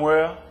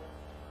somewhere.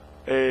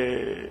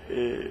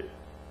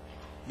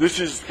 This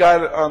is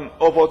kind of an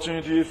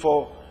opportunity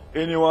for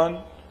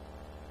anyone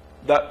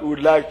that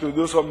would like to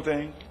do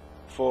something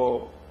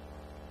for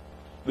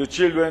the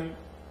children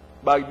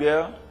back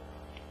there,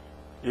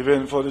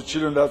 even for the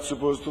children that's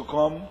supposed to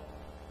come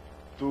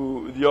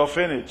to the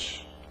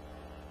orphanage.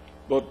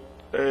 But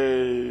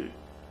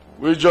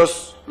we're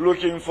just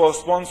looking for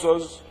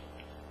sponsors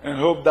and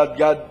hope that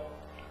God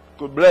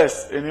could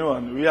bless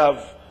anyone. We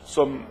have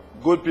some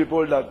good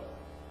people that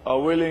are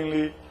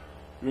willingly,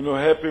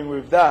 helping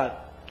with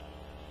that.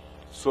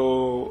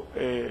 So,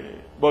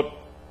 but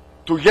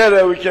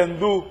together we can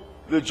do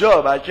the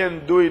job. I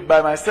can't do it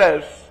by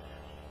myself.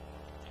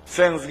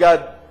 Since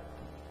God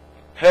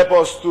help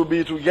us to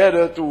be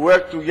together, to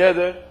work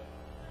together,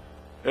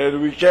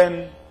 and we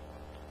can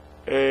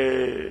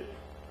do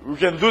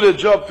the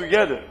job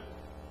together.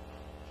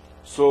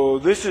 So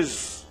this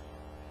is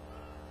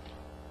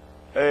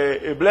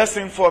a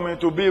blessing for me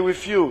to be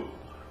with you.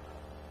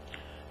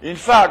 In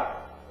fact,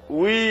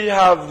 we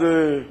have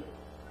the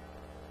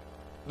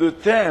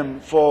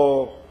theme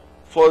for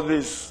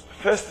this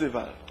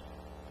festival.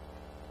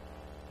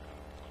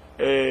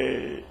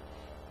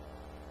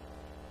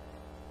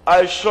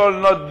 I shall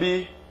not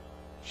be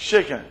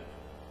shaken.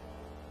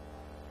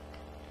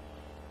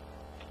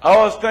 I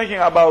was thinking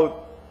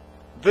about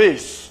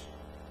this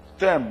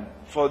theme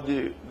for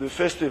the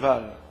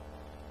festival.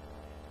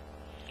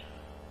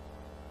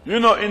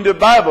 In the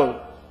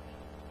Bible,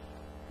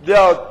 there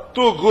are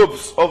two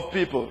groups of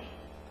people.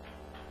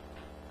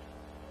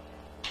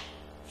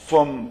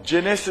 From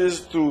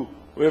Genesis to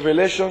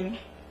Revelation,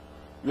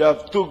 we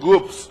have two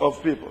groups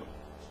of people.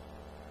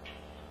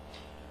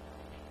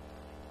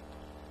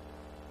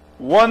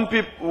 One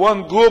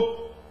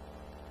group,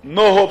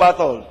 no hope at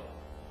all.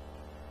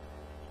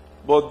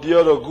 But the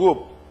other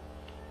group,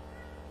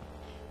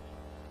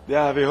 they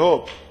have a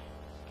hope.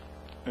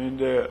 And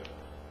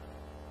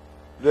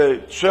they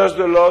trust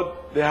the Lord,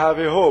 they have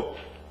a hope.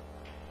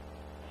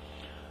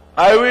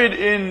 I read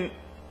in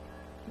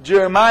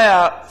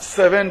Jeremiah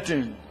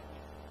 17,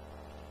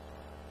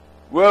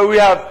 where we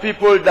have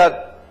people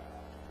that,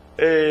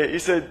 he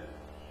said,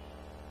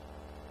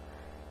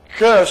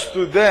 curse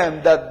to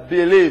them that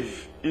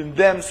believe in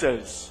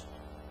themselves,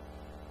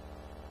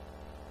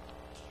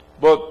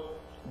 but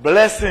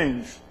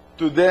blessings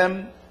to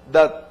them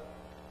that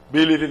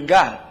believe in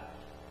God.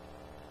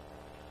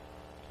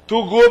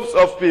 Two groups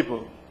of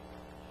people.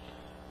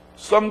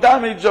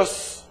 Sometimes it's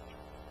just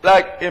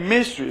like a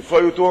mystery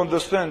for you to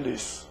understand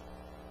this.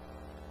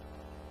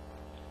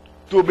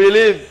 To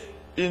believe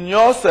in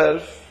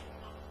yourself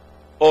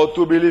or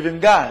to believe in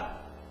God.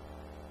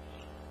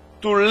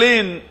 To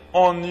lean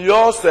on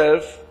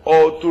yourself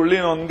or to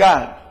lean on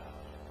God.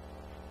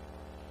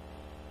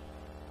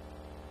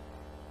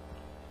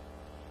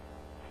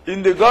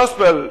 In the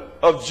gospel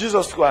of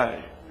Jesus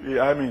Christ,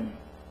 in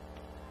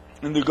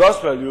the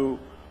gospel you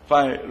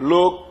find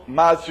Luke,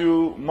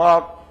 Matthew,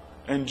 Mark,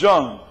 and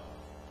John.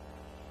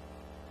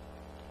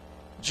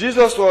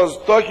 Jesus was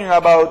talking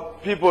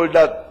about people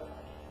that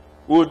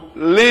would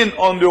lean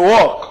on the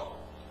rock.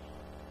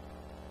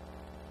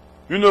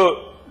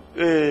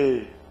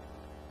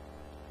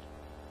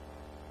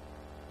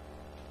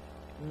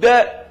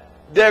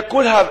 They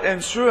could have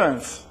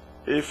insurance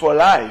for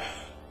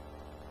life,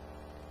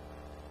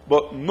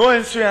 but no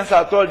insurance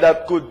at all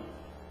that could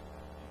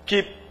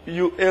keep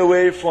you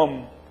away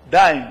from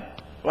dying,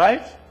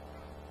 right?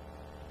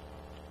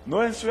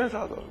 No insurance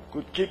at all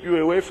could keep you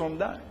away from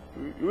dying.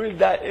 You will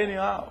die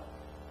anyhow,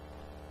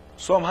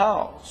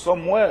 somehow,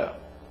 somewhere,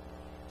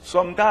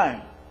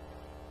 sometime.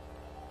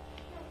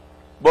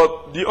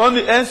 But the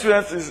only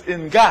insurance is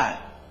in God.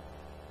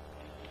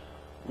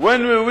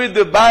 When we read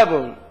the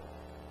Bible,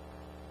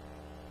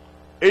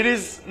 it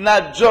is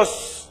not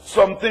just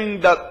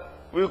something that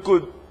we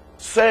could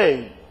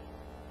say,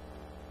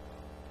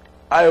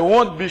 I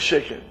won't be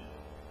shaken.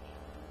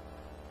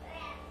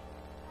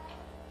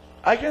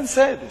 I can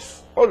say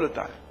this all the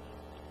time.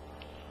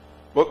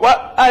 But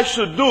what I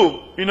should do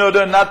in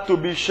order not to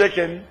be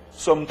shaken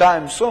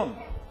sometime soon?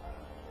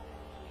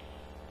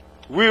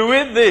 We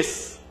read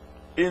this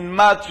in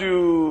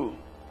Matthew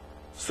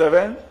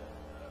 7,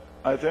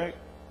 I think.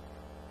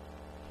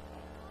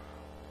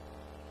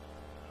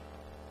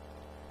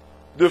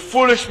 The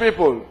foolish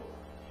people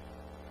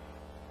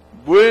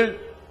build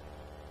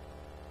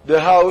the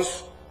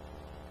house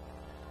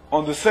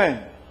on the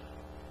sand,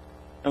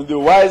 and the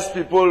wise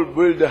people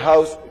build the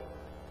house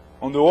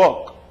on the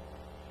rock.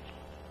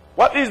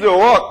 What is the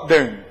rock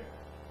then?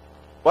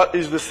 What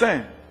is the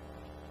sand?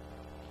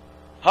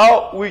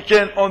 How we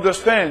can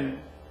understand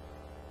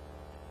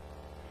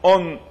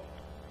on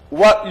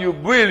what you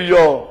build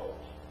your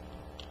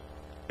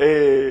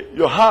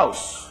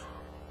house?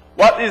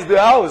 What is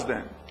the house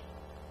then?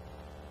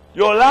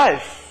 Your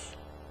life,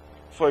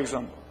 for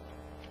example.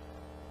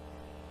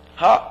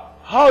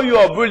 How you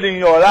are building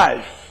your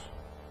life.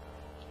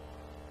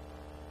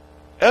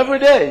 Every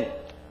day,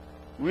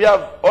 we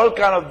have all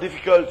kinds of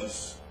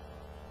difficulties.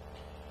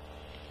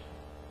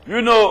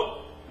 You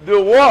know, the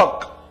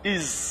rock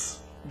is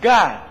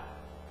God.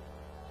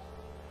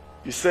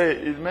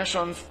 It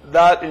mentions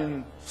that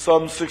in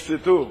Psalm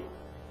 62.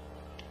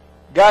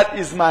 God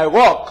is my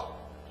rock.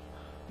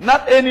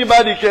 Not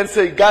anybody can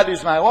say God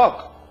is my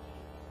rock.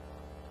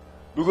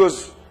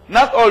 Because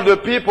not all the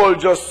people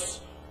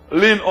just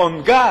lean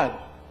on God.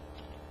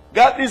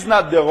 God is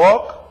not the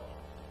rock.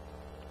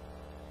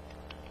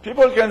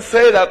 People can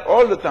say that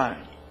all the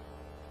time.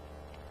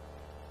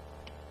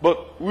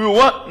 But we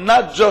want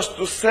not just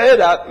to say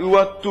that, we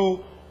want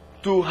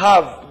to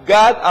have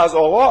God as a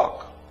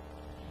rock.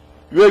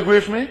 You agree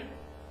with me?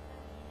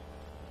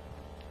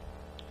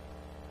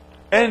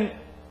 And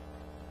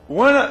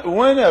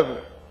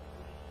whenever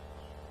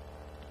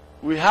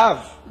we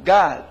have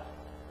God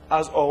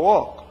as a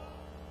rock,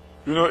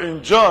 you know,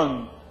 in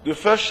John, the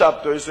first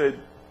chapter, he said,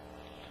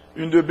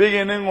 in the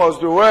beginning was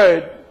the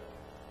Word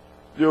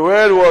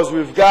was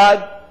with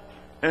God,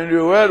 and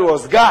the Word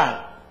was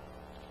God.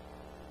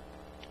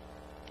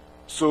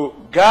 So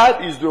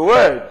God is the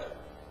Word.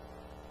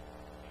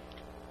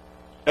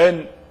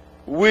 And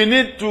we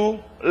need to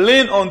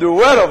lean on the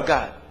Word of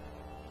God.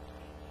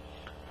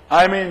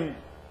 I mean,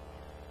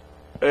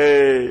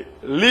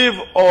 live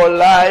our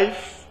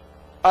life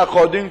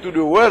according to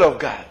the Word of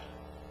God.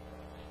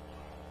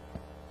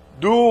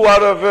 Do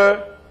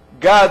whatever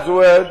God's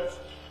Word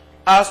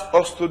asks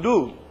us to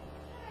do.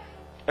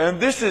 And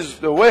this is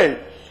the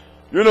way.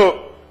 You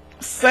know,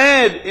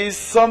 sand is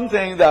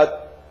something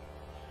that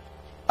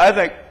I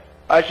think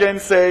I can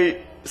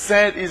say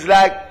sand is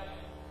like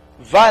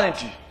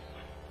vanity.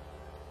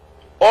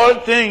 All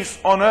things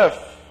on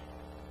earth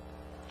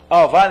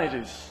are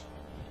vanities.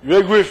 You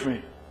agree with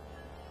me?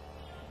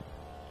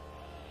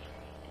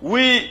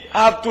 We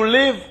have to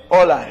live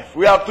our life.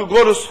 We have to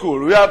go to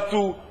school. We have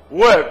to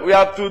work. We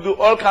have to do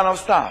all kind of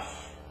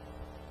stuff.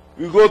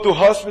 We go to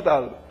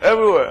hospital,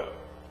 everywhere.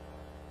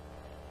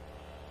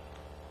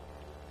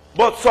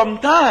 But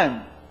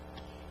sometimes,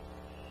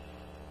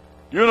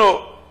 you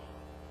know,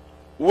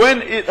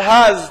 when it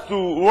has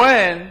to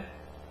rain,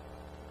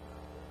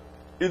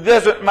 it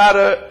doesn't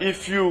matter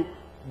if you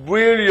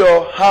build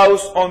your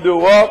house on the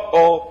rock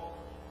or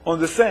on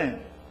the sand.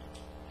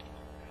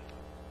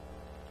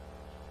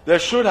 There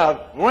should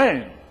have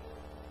rain.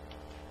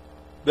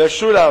 There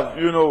should have,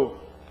 you know,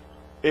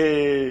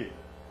 a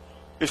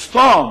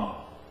storm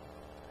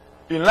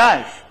in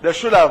life. There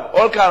should have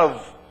all kind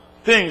of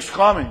things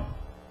coming.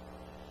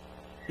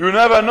 You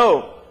never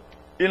know.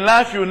 In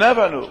life, you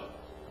never know.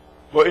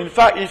 But in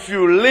fact, if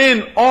you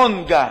lean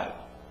on God,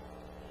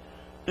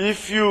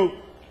 if you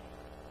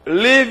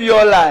live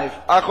your life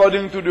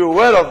according to the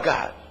Word of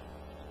God,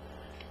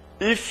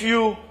 if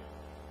you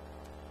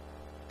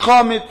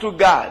commit to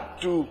God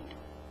to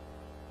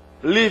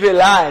live a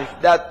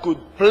life that could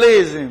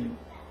please Him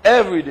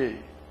every day,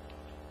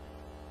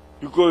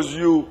 because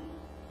you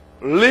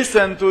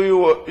listen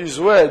to His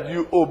Word,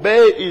 you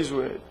obey His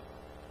Word,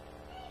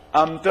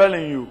 I'm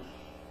telling you,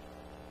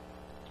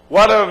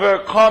 whatever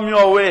come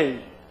your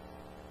way,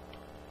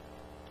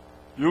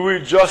 you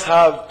will just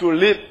have to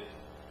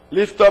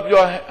lift up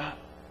your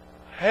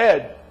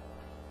head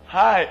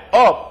high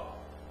up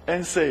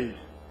and say,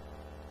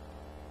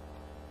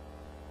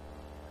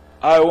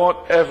 I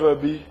won't ever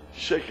be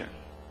shaken.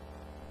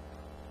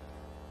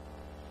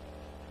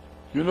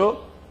 You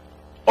know,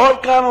 all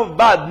kind of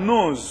bad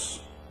news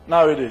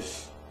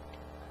nowadays.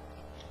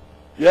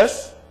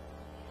 Yes?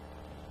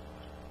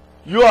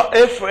 You are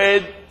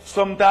afraid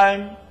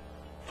sometimes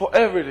for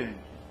everything.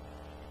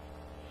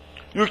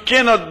 You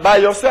cannot by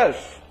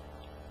yourself.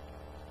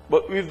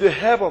 But with the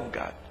help of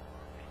God,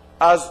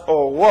 as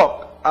our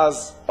work,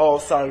 as our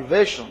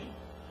salvation,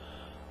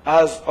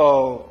 as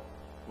our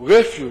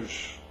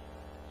refuge,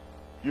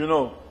 you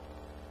know,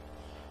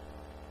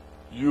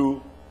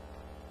 you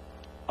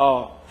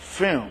are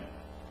firm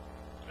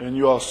and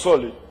you are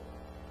solid.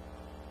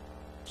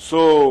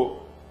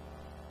 So,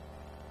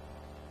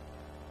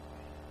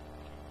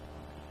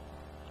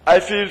 I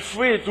feel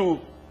free to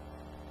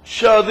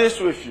share this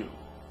with you.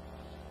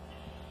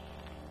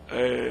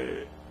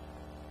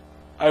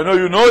 I know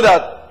you know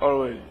that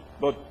already,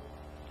 but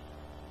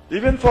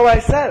even for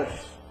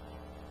myself,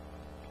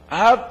 I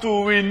have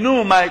to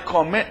renew my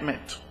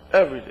commitment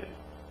every day.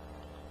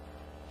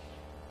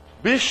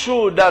 Be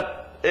sure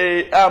that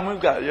I'm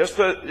with God.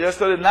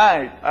 Yesterday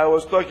night, I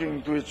was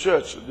talking to a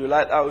church, the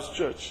Lighthouse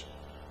Church,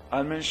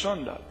 and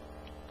mentioned that.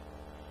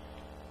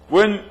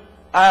 When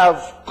I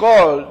have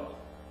called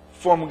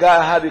from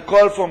God, I had a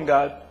call from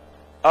God,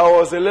 I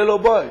was a little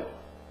boy.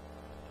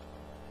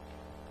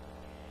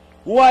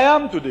 Who I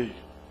am today.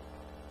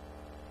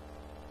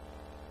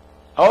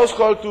 I was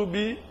called to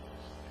be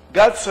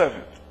God's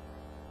servant.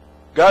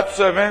 God's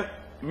servant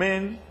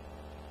means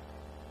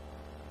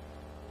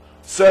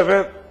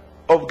servant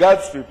of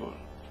God's people.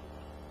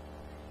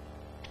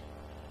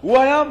 Who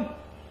I am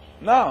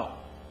now,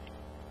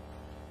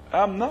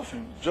 I am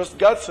nothing, just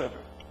God's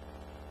servant.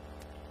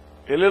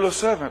 A little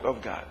servant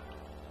of God.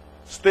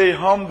 Stay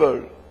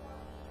humble.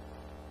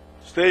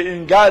 Stay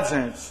in God's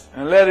hands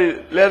and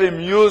let Him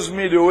use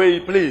me the way He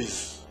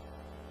pleases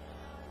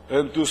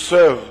and to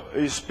serve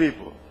His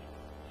people.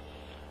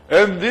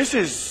 And this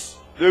is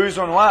the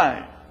reason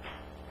why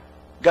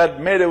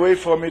God made a way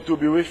for me to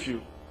be with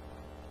you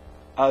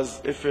as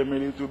a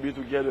family, to be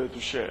together, to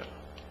share.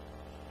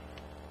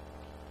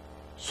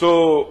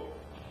 So,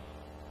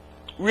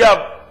 we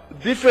have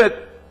different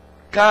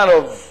kind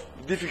of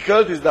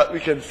difficulties that we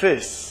can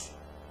face.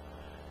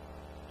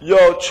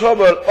 Your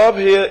trouble up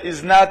here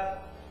is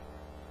not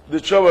the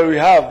trouble we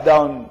have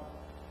down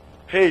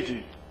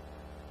Haiti.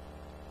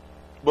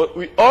 But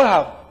we all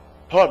have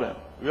problems.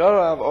 We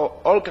all have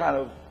all kind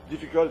of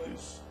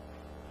difficulties.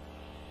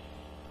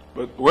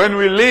 But when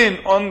we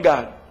lean on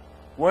God,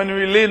 when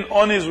we lean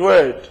on His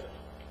Word,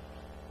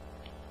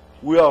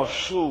 we are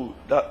sure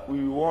that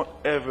we won't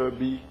ever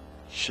be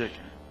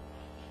shaken.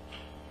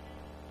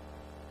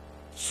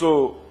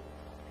 So,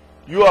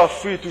 you are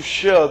free to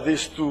share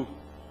this to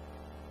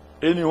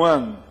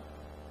anyone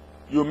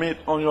you meet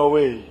on your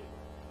way,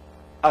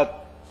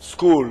 at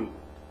school,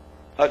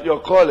 at your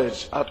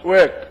college, at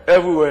work,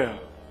 everywhere.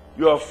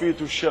 You are free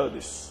to share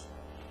this.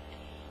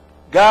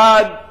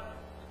 God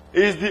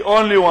is the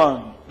only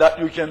one that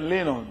you can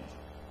lean on.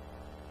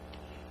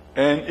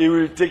 And He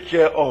will take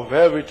care of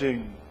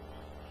everything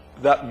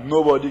that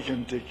nobody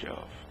can take care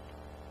of.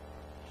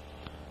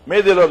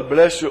 May the Lord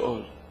bless you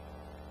all.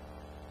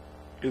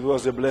 It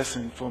was a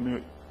blessing for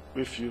me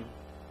with you.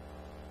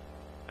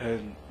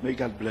 And may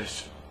God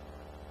bless you.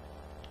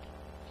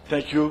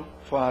 Thank you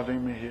for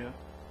having me here.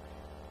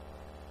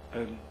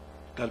 And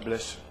God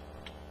bless you.